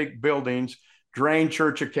ward and stake buildings drained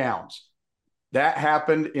church accounts. That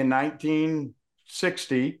happened in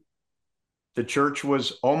 1960. The church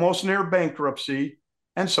was almost near bankruptcy,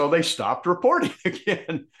 and so they stopped reporting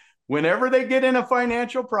again. Whenever they get in a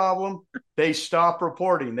financial problem, they stop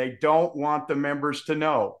reporting. They don't want the members to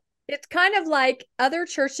know. It's kind of like other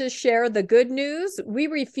churches share the good news. We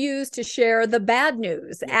refuse to share the bad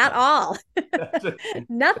news at all.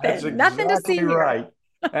 Nothing to see here. Right.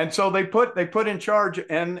 And so they put in charge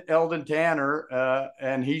N. Eldon Tanner,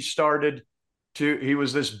 and he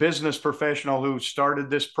was this business professional who started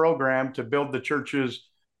this program to build the church's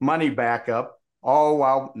money back up, all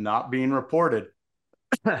while not being reported.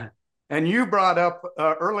 And you brought up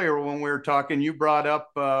earlier when we were talking, you brought up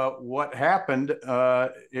what happened.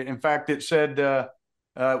 In fact, it said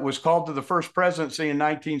it was called to the first presidency in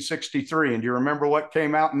 1963. And do you remember what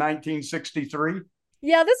came out in 1963?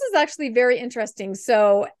 Yeah, this is actually very interesting.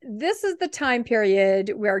 So this is the time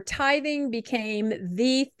period where tithing became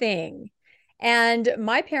the thing. And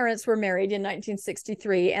my parents were married in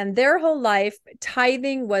 1963, and their whole life,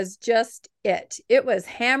 tithing was just it. It was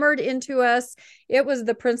hammered into us. It was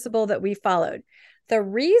the principle that we followed. The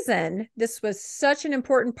reason this was such an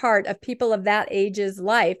important part of people of that age's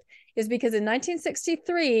life is because in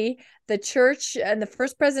 1963, the church and the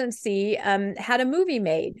first presidency had a movie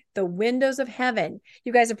made, The Windows of Heaven.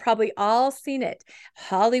 You guys have probably all seen it.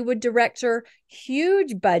 Hollywood director,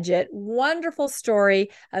 huge budget, wonderful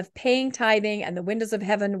story of paying tithing, and the windows of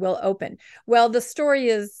heaven will open. Well, the story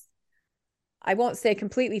is I won't say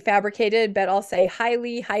completely fabricated, but I'll say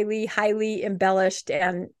highly, highly, highly embellished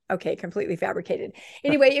and okay, completely fabricated.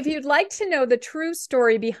 Anyway, if you'd like to know the true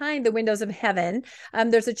story behind the Windows of Heaven,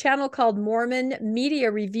 there's a channel called Mormon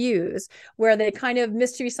Media Reviews where they kind of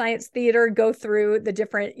mystery science theater go through the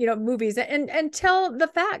different, movies and tell the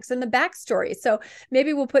facts and the backstory. So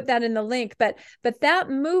maybe we'll put that in the link. But that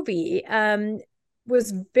movie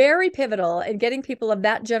was very pivotal in getting people of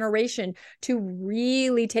that generation to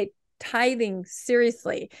really take tithing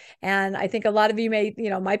seriously. And I think a lot of you may,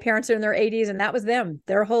 my parents are in their 80s and that was them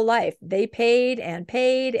their whole life. They paid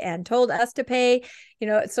and told us to pay,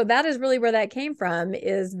 so that is really where that came from,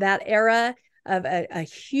 is that era of a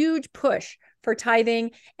huge push for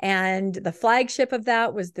tithing. And the flagship of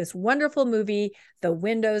that was this wonderful movie, The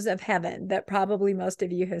Windows of Heaven, that probably most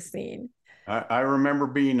of you have seen. I remember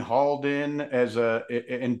being hauled in as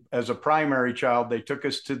a primary child. They took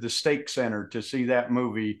us to the Stake Center to see that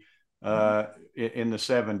movie in the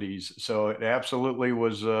 70s. So it absolutely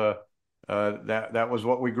was that was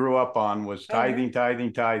what we grew up on, was tithing,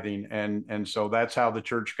 tithing. And so that's how the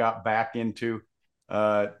church got back into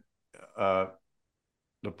the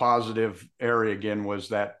positive area again, was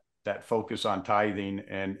that focus on tithing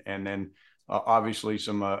and then obviously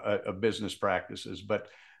some business practices. But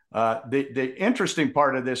the interesting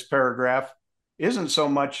part of this paragraph isn't so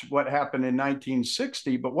much what happened in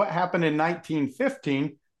 1960, but what happened in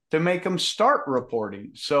 1915 to make them start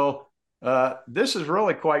reporting. So this is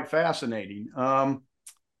really quite fascinating.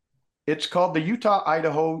 It's called the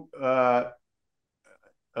Utah-Idaho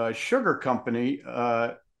Sugar Company,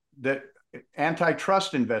 that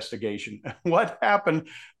antitrust investigation. What happened,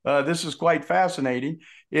 this is quite fascinating,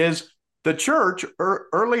 is the church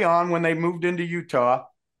early on when they moved into Utah,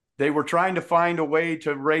 they were trying to find a way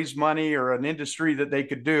to raise money or an industry that they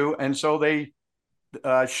could do. And so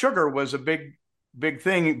sugar was a big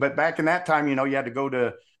thing. But back in that time, you had to go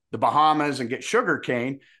to the Bahamas and get sugar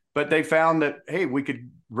cane. But they found that, hey, we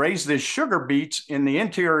could raise this sugar beets in the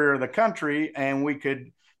interior of the country, and we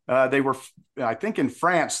could, I think in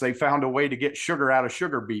France, they found a way to get sugar out of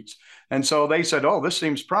sugar beets. And so they said, oh, this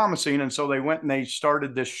seems promising. And so they went and they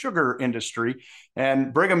started this sugar industry.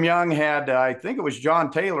 And Brigham Young had, I think it was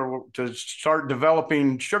John Taylor, to start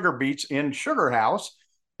developing sugar beets in Sugar House.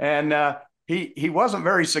 And he wasn't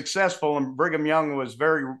very successful. And Brigham Young was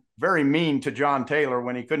very, very mean to John Taylor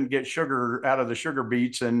when he couldn't get sugar out of the sugar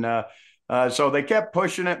beets. And so they kept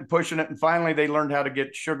pushing it. And finally, they learned how to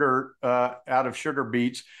get sugar out of sugar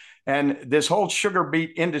beets. And this whole sugar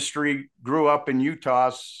beet industry grew up in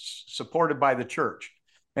Utah, supported by the church.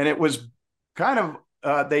 And it was kind of,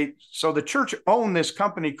 so the church owned this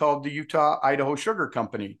company called the Utah-Idaho Sugar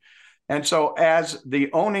Company. And so as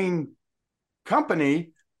the owning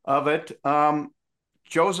company of it,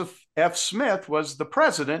 Joseph F. Smith was the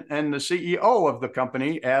president and the CEO of the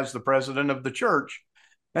company as the president of the church.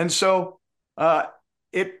 And so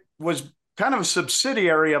it was kind of a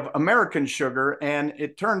subsidiary of American Sugar. And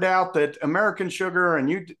it turned out that American Sugar and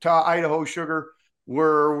Utah-Idaho Sugar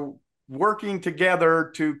were working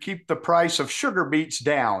together to keep the price of sugar beets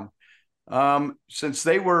down. Since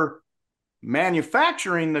they were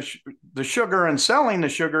manufacturing the sugar and selling the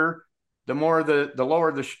sugar, the lower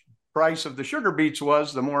the price of the sugar beets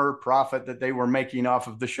was, the more profit that they were making off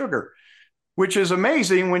of the sugar, which is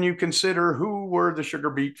amazing when you consider who were the sugar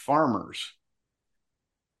beet farmers.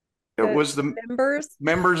 It was the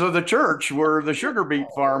members of the church were the sugar beet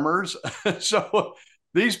farmers. So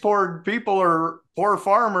these poor people are poor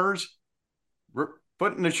farmers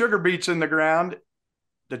putting the sugar beets in the ground.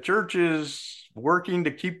 The church is working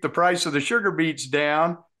to keep the price of the sugar beets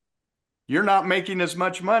down. You're not making as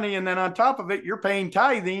much money. And then on top of it, you're paying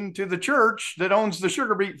tithing to the church that owns the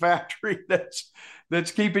sugar beet factory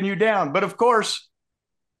that's keeping you down. But of course,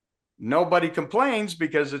 nobody complains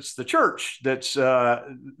because it's the church that's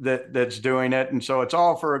doing it. And so it's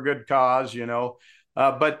all for a good cause,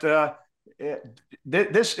 But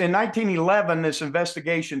this in 1911, this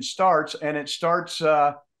investigation starts, and it starts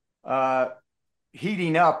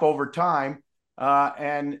heating up over time.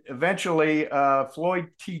 And eventually, Floyd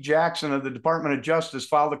T. Jackson of the Department of Justice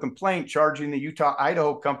filed a complaint charging the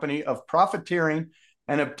Utah-Idaho Company of profiteering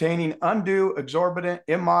and obtaining undue, exorbitant,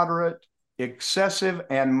 immoderate, excessive,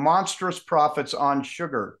 and monstrous profits on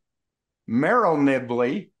sugar. Merrill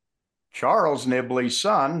Nibley, Charles Nibley's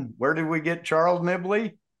son, where did we get Charles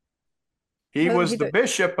Nibley? He was the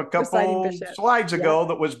bishop a couple slides ago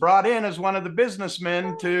that was brought in as one of the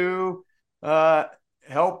businessmen to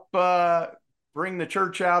help bring the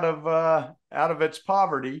church out of its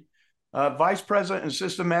poverty. Vice president and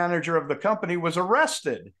system manager of the company was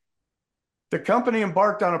arrested The company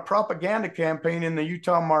embarked on a propaganda campaign in the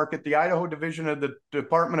Utah market. The Idaho Division of the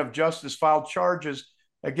Department of Justice filed charges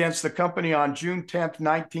against the company on June 10th,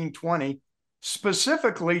 1920,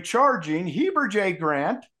 specifically charging Heber J.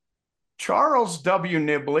 Grant, Charles W.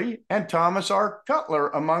 Nibley, and Thomas R. Cutler,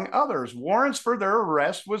 among others. Warrants for their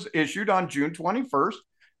arrest was issued on June 21st,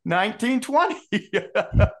 1920.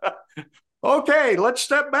 Okay, let's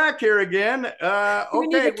step back here again. We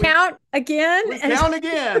need to count again. We count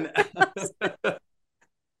again.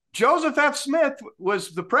 Joseph F. Smith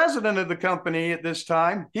was the president of the company at this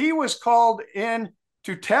time. He was called in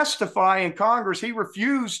to testify in Congress. He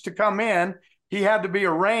refused to come in. He had to be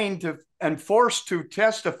arraigned and forced to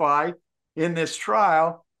testify in this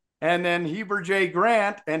trial. And then Heber J.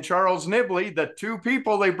 Grant and Charles Nibley, the two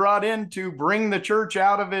people they brought in to bring the church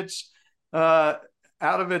out of its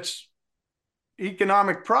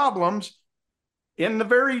economic problems, in the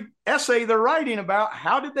very essay they're writing about,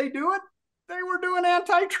 how did they do it? They were doing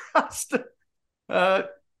antitrust. They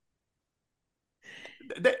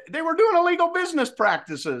were doing illegal business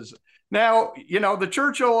practices. Now, the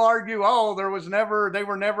church will argue, oh, they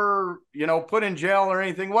were never, put in jail or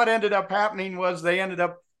anything. What ended up happening was they ended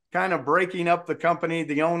up kind of breaking up the company.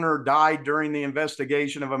 The owner died during the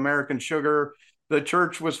investigation of American Sugar. The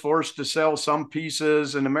church was forced to sell some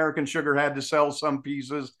pieces, and American Sugar had to sell some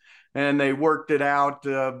pieces, and they worked it out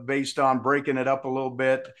based on breaking it up a little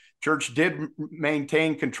bit. Church did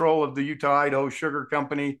maintain control of the Utah-Idaho Sugar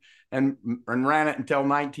Company and ran it until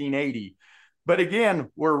 1980. But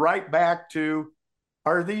again, we're right back to,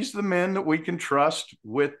 are these the men that we can trust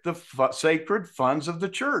with the sacred funds of the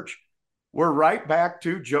church? We're right back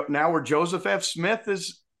to now where Joseph F. Smith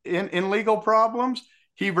is in legal problems.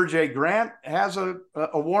 Heber J. Grant has a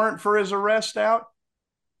warrant for his arrest out.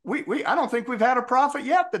 I don't think we've had a prophet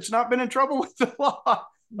yet that's not been in trouble with the law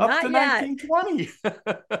up to 1920.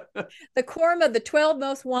 The quorum of the 12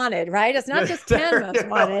 most wanted, right? It's not just 10 most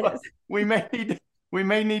wanted. We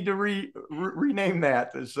may need to rename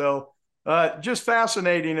that. So just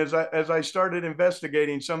fascinating as I started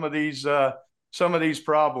investigating some of these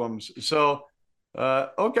problems. So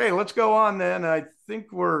okay, let's go on then. I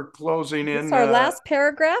think we're closing in. It's our last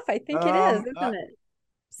paragraph. I think it is, isn't it?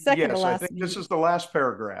 Second to last. I think this is the last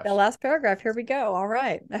paragraph. The last paragraph. Here we go. All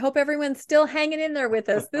right. I hope everyone's still hanging in there with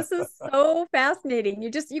us. This is so fascinating.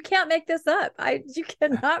 You can't make this up. You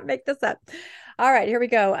cannot make this up. All right, here we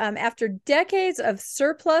go. After decades of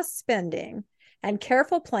surplus spending and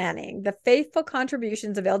careful planning, the faithful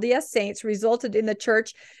contributions of LDS saints resulted in the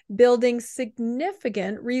church building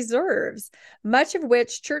significant reserves, much of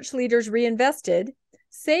which church leaders reinvested,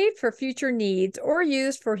 saved for future needs, or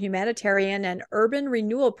used for humanitarian and urban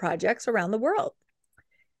renewal projects around the world.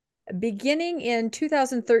 Beginning in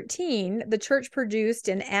 2013, the church produced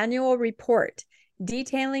an annual report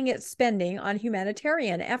detailing its spending on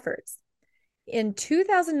humanitarian efforts. In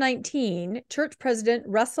 2019, church president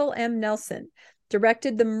Russell M. Nelson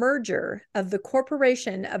directed the merger of the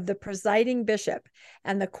corporation of the presiding bishop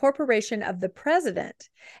and the corporation of the president,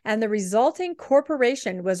 and the resulting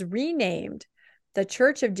corporation was renamed the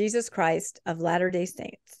Church of Jesus Christ of Latter-day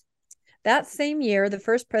Saints. That same year, the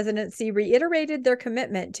First Presidency reiterated their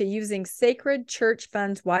commitment to using sacred church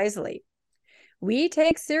funds wisely. We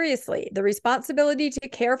take seriously the responsibility to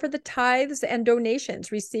care for the tithes and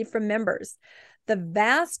donations received from members. The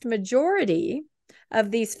vast majority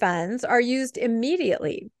of these funds are used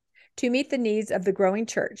immediately to meet the needs of the growing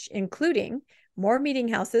church, including more meeting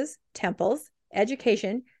houses, temples,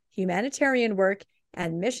 education, humanitarian work,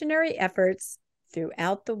 and missionary efforts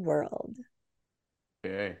throughout the world.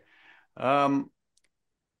 Okay.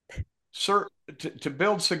 Sir, to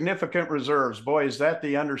build significant reserves, boy, is that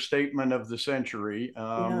the understatement of the century.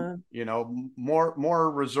 More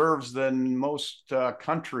reserves than most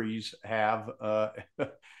countries have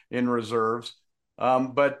in reserves.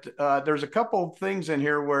 But there's a couple things in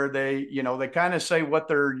here where they kind of say what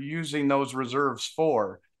they're using those reserves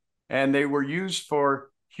for. And they were used for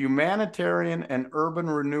humanitarian and urban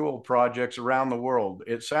renewal projects around the world.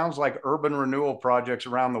 It sounds like urban renewal projects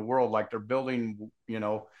around the world, like they're building,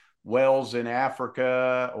 wells in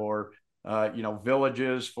Africa or,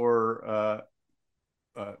 villages for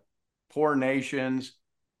poor nations.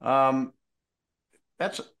 That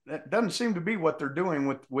doesn't seem to be what they're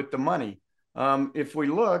doing with the money. If we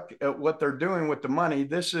look at what they're doing with the money,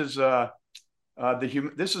 this is the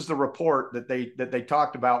report that they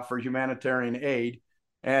talked about for humanitarian aid,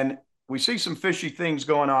 and we see some fishy things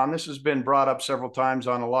going on. This has been brought up several times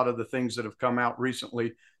on a lot of the things that have come out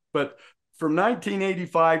recently, but from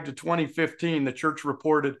 1985 to 2015, the church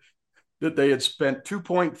reported that they had spent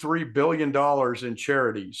 $2.3 billion in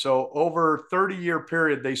charity. So over a 30-year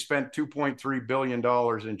period, they spent $2.3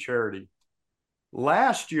 billion in charity.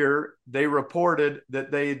 Last year, they reported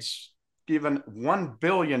that they'd given $1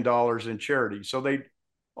 billion in charity. So they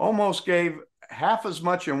almost gave half as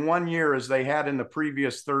much in 1 year as they had in the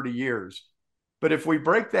previous 30 years. But if we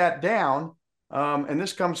break that down, and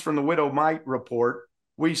this comes from the Widow Mite report,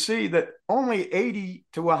 we see that only $80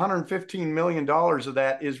 to $115 million of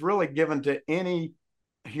that is really given to any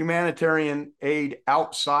humanitarian aid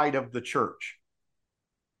outside of the church.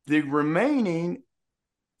 The remaining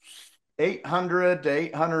 800 to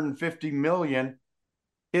 850 million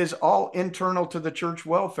is all internal to the church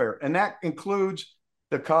welfare. And that includes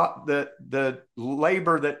the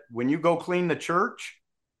labor that when you go clean the church,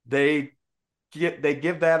 they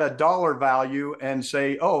give that a dollar value and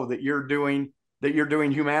say, oh, that you're doing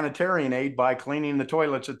humanitarian aid by cleaning the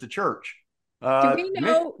toilets at the church.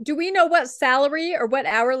 Do we know what salary or what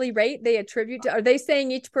hourly rate they attribute to? Are they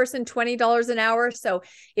saying each person $20 an hour? So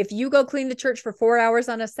if you go clean the church for 4 hours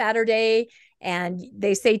on a Saturday and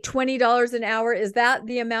they say $20 an hour, is that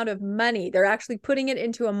the amount of money? They're actually putting it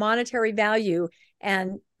into a monetary value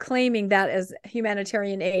and claiming that as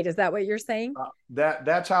humanitarian aid. Is that what you're saying?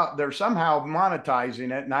 That's how they're somehow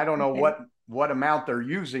monetizing it. And I don't know what amount they're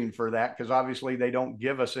using for that, because obviously they don't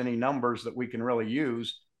give us any numbers that we can really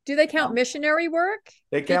use. Do they count missionary work?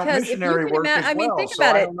 They count missionary work as well. I mean, think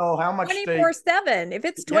about it. I don't know how much 24/7. If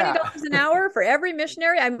it's $20 an hour for every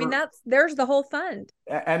missionary, I mean, there's the whole fund.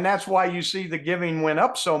 And that's why you see the giving went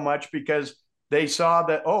up so much, because they saw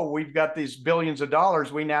that, oh, we've got these billions of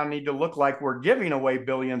dollars. We now need to look like we're giving away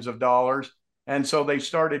billions of dollars. And so they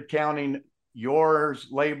started counting yours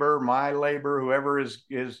labor, my labor, whoever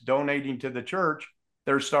is donating to the church.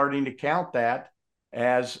 They're starting to count that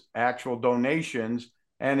as actual donations.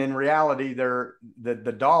 And in reality,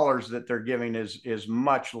 the dollars that they're giving is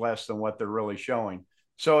much less than what they're really showing.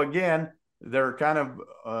 So again, they're kind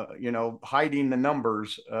of hiding the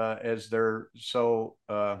numbers as they're so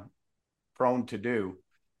prone to do.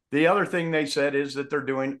 The other thing they said is that they're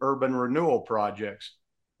doing urban renewal projects.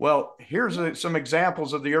 Well, here's some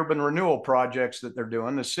examples of the urban renewal projects that they're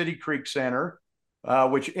doing. The City Creek Center,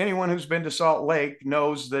 which anyone who's been to Salt Lake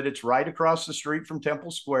knows that it's right across the street from Temple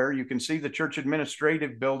Square. You can see the church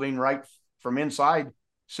building right from inside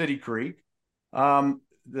City Creek.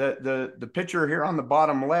 The picture here on the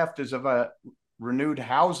bottom left is of a renewed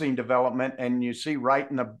housing development, and you see right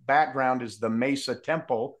in the background is the Mesa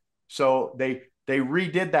Temple. So they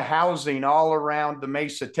redid the housing all around the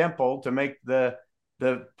Mesa Temple to make the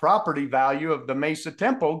property value of the Mesa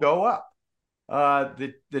Temple go up.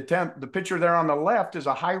 The picture there on the left is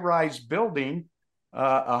a high-rise building,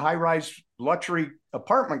 a high-rise luxury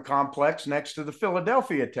apartment complex next to the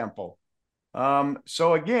Philadelphia Temple.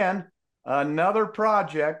 So again, another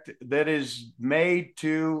project that is made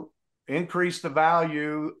to increase the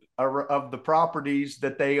value of the properties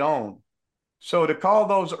that they own. So to call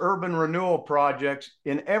those urban renewal projects,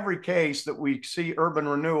 in every case that we see urban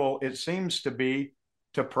renewal, it seems to be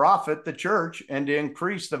to profit the church and to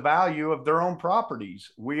increase the value of their own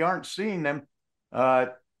properties. We aren't seeing them.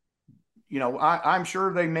 I'm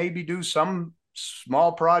sure they maybe do some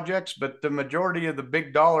small projects, but the majority of the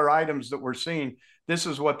big dollar items that we're seeing, this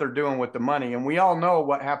is what they're doing with the money. And we all know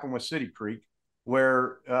what happened with City Creek,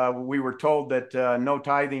 where we were told that no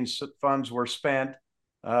tithing funds were spent,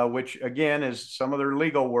 which again is some of their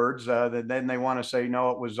legal words. Then they want to say, no,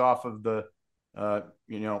 it was off of the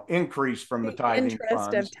increase from the tithing interest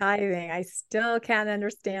funds. of tithing. I still can't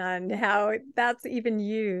understand how that's even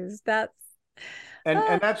used. That's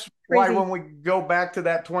that's crazy. Why when we go back to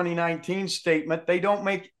that 2019 statement, they don't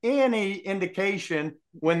make any indication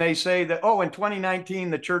when they say that, oh, in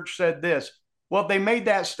 2019 the church said this. Well, they made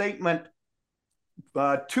that statement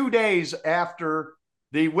 2 days after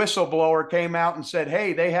the whistleblower came out and said,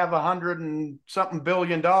 hey, they have $100-something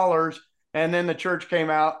billion. And then the church came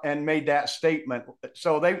out and made that statement.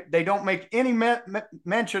 So they don't make any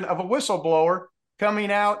mention of a whistleblower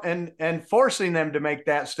coming out and forcing them to make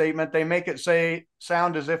that statement. They make it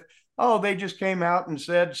sound as if, oh, they just came out and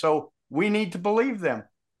said, so we need to believe them.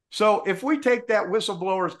 So if we take that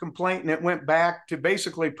whistleblower's complaint and it went back to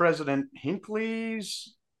basically President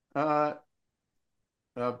Hinckley's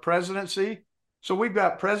presidency. So we've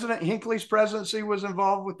got President Hinckley's presidency was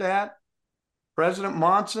involved with that. President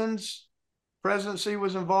Monson's presidency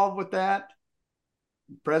was involved with that.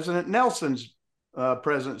 President Nelson's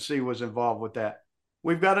presidency was involved with that.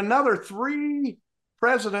 We've got another 3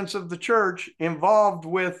 presidents of the church involved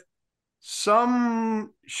with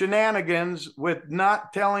some shenanigans with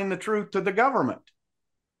not telling the truth to the government.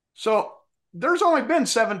 So there's only been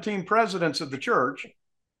 17 presidents of the church. A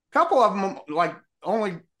couple of them like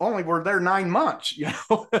only were there 9 months, you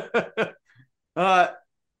know. uh,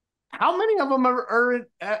 how many of them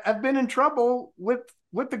have been in trouble with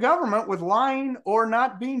the government with lying or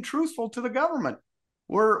not being truthful to the government?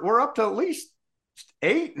 We're up to at least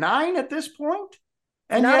 8, 9 at this point.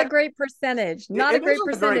 And Not a yet great percentage, not a it great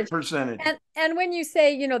isn't a great percentage. percentage. And when you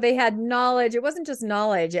say, you know, they had knowledge, it wasn't just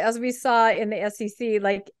knowledge, as we saw in the SEC,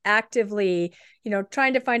 like actively, you know,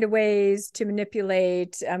 trying to find ways to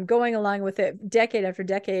manipulate, going along with it decade after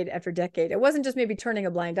decade after decade. It wasn't just maybe turning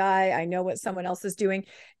a blind eye. I know what someone else is doing.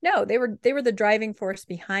 No, they were the driving force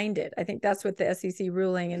behind it. I think that's what the SEC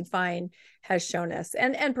ruling and fine has shown us.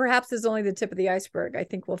 And perhaps is only the tip of the iceberg. I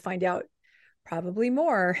think we'll find out probably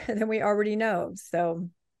more than we already know. So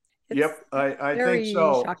it's Yep, I think very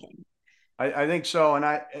so. shocking. I think so,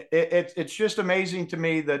 and it's just amazing to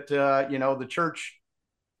me that you know, the church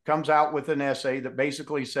comes out with an essay that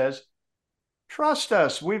basically says, "Trust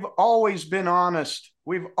us. We've always been honest.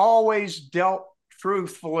 We've always dealt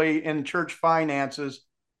truthfully in church finances."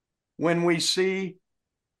 When we see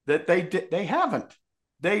that they haven't.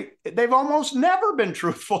 They've almost never been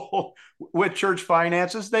truthful with church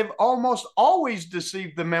finances. They've almost always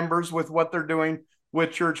deceived the members with what they're doing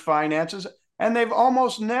with church finances, and they've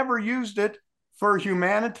almost never used it for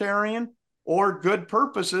humanitarian or good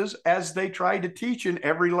purposes, as they try to teach in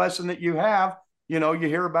every lesson that you have. You know, you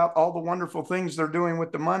hear about all the wonderful things they're doing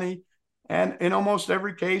with the money, and in almost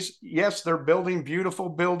every case, yes, they're building beautiful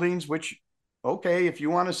buildings, which, okay, if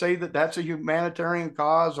you want to say that that's a humanitarian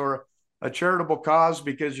cause or a charitable cause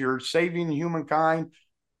because you're saving humankind,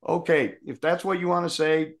 okay, if that's what you want to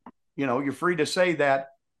say, you know, you're free to say that.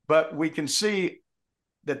 But we can see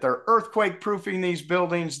that they're earthquake proofing these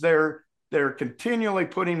buildings. They're continually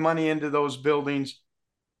putting money into those buildings,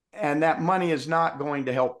 and that money is not going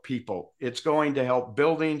to help people. It's going to help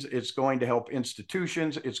buildings. It's going to help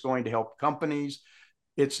institutions. It's going to help companies.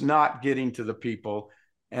 It's not getting to the people.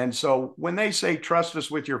 And so when they say trust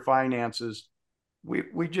us with your finances,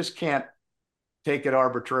 we just can't take it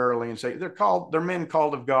arbitrarily and say they're men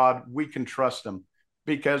called of God. We can trust them,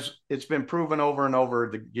 because it's been proven over and over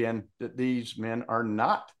again that these men are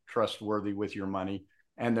not trustworthy with your money,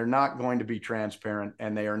 and they're not going to be transparent,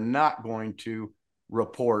 and they are not going to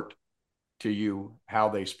report to you how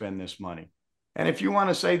they spend this money. And if you want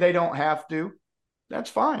to say they don't have to,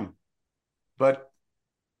 that's fine. But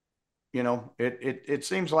you know, it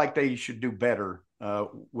seems like they should do better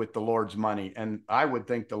with the Lord's money, and I would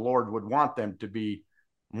think the Lord would want them to be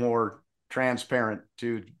more transparent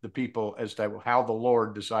to the people as to how the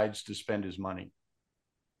Lord decides to spend his money.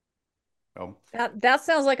 So That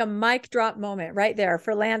sounds like a mic drop moment right there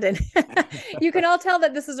for Landon. You can all tell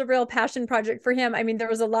that this is a real passion project for him. I mean, there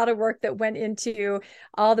was a lot of work that went into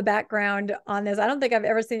all the background on this. I don't think I've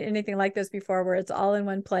ever seen anything like this before, where it's all in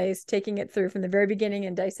one place, taking it through from the very beginning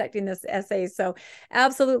and dissecting this essay. So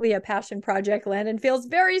absolutely a passion project. Landon feels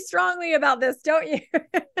very strongly about this, don't you?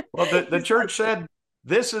 well, the church said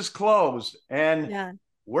this is closed, and Yeah,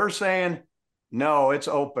 we're saying no, it's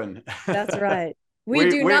open. that's right. We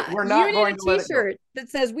do not. We're You not need going a to let it go. t-shirt that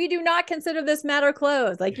says we do not consider this matter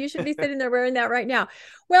closed. Like, you should be sitting there wearing that right now.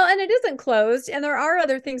 Well, and it isn't closed, and there are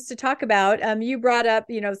other things to talk about. You brought up,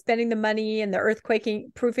 you know, spending the money and the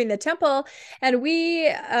earthquaking proofing the temple, and we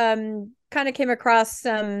kind of came across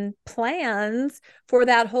some plans for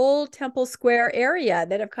that whole Temple Square area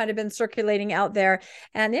that have kind of been circulating out there,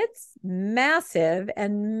 and it's massive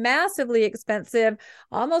and massively expensive,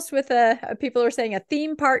 almost with people are saying a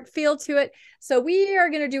theme park feel to it. So we are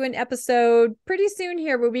going to do an episode pretty soon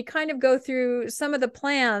here where we kind of go through some of the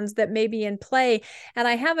plans that may be in play. And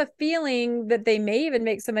I have a feeling that they may even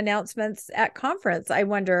make some announcements at conference. I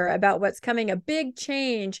wonder about what's coming, a big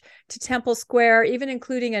change to Temple Square, even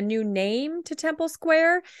including a new name to Temple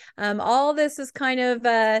Square. All this is kind of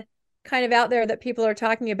out there that people are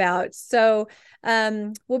talking about. So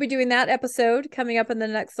we'll be doing that episode coming up in the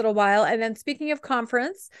next little while. And then, speaking of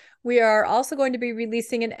conference, we are also going to be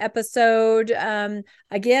releasing an episode,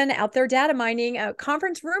 again, out there data mining,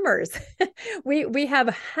 conference rumors. we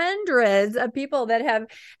have hundreds of people that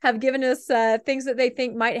have given us things that they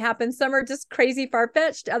think might happen. Some are just crazy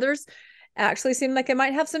far-fetched. Others actually seem like they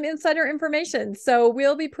might have some insider information. So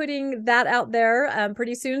we'll be putting that out there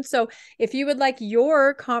pretty soon. So if you would like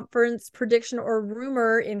your conference prediction or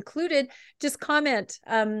rumor included, just comment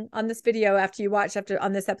on this video after you watch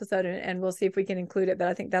on this episode, and we'll see if we can include it. But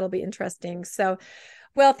I think that'll be interesting. So,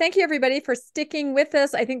 Well, thank you everybody for sticking with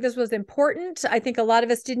us. I think this was important. I think a lot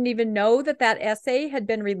of us didn't even know that that essay had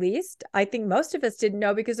been released. I think most of us didn't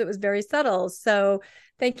know because it was very subtle. So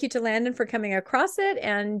thank you to Landon for coming across it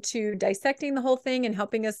and to dissecting the whole thing and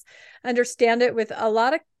helping us understand it with a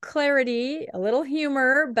lot of clarity, a little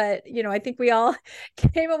humor. But, I think we all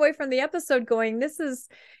came away from the episode going, this is,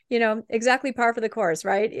 exactly par for the course,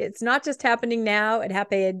 right? It's not just happening now. It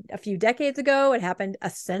happened a few decades ago. It happened a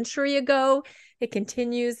century ago. It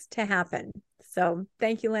continues to happen. So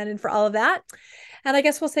thank you, Landon, for all of that. And I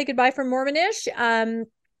guess we'll say goodbye from Mormonish.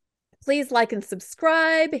 Please like and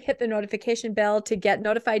subscribe, hit the notification bell to get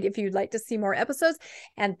notified if you'd like to see more episodes.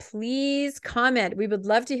 And please comment. We would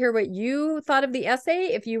love to hear what you thought of the essay.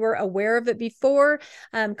 If you were aware of it before,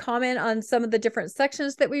 comment on some of the different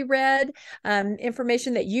sections that we read,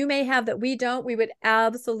 information that you may have that we don't. We would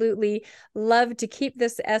absolutely love to keep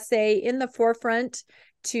this essay in the forefront,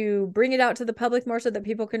 to bring it out to the public more so that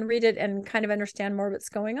people can read it and kind of understand more what's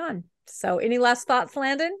going on. So any last thoughts,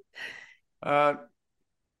 Landon?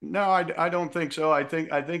 No, I don't think so. I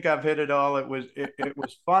think I've hit it all. It was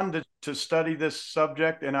fun to study this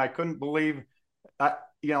subject, and I couldn't believe,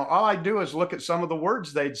 all I do is look at some of the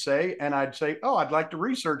words they'd say, and I'd say, oh, I'd like to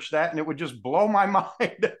research that, and it would just blow my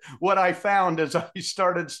mind what I found as I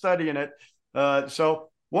started studying it. So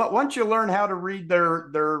once you learn how to read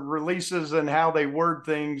their releases and how they word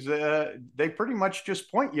things, they pretty much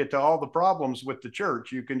just point you to all the problems with the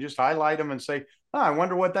church. You can just highlight them and say, oh, I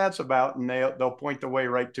wonder what that's about, and they'll point the way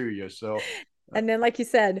right to you. So, and then, like you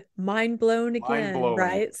said, mind blown again, mind-blowing.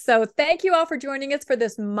 right? So thank you all for joining us for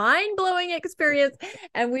this mind-blowing experience,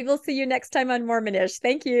 and we will see you next time on Mormonish.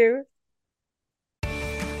 Thank you.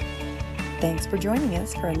 Thanks for joining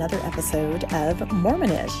us for another episode of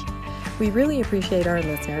Mormonish. We really appreciate our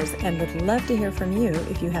listeners and would love to hear from you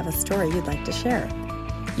if you have a story you'd like to share.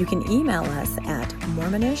 You can email us at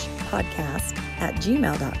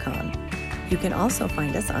mormonishpodcast@gmail.com. You can also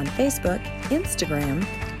find us on Facebook, Instagram,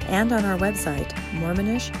 and on our website,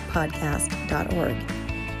 mormonishpodcast.org.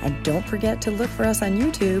 And don't forget to look for us on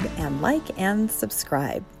YouTube and like and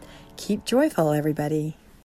subscribe. Keep joyful, everybody.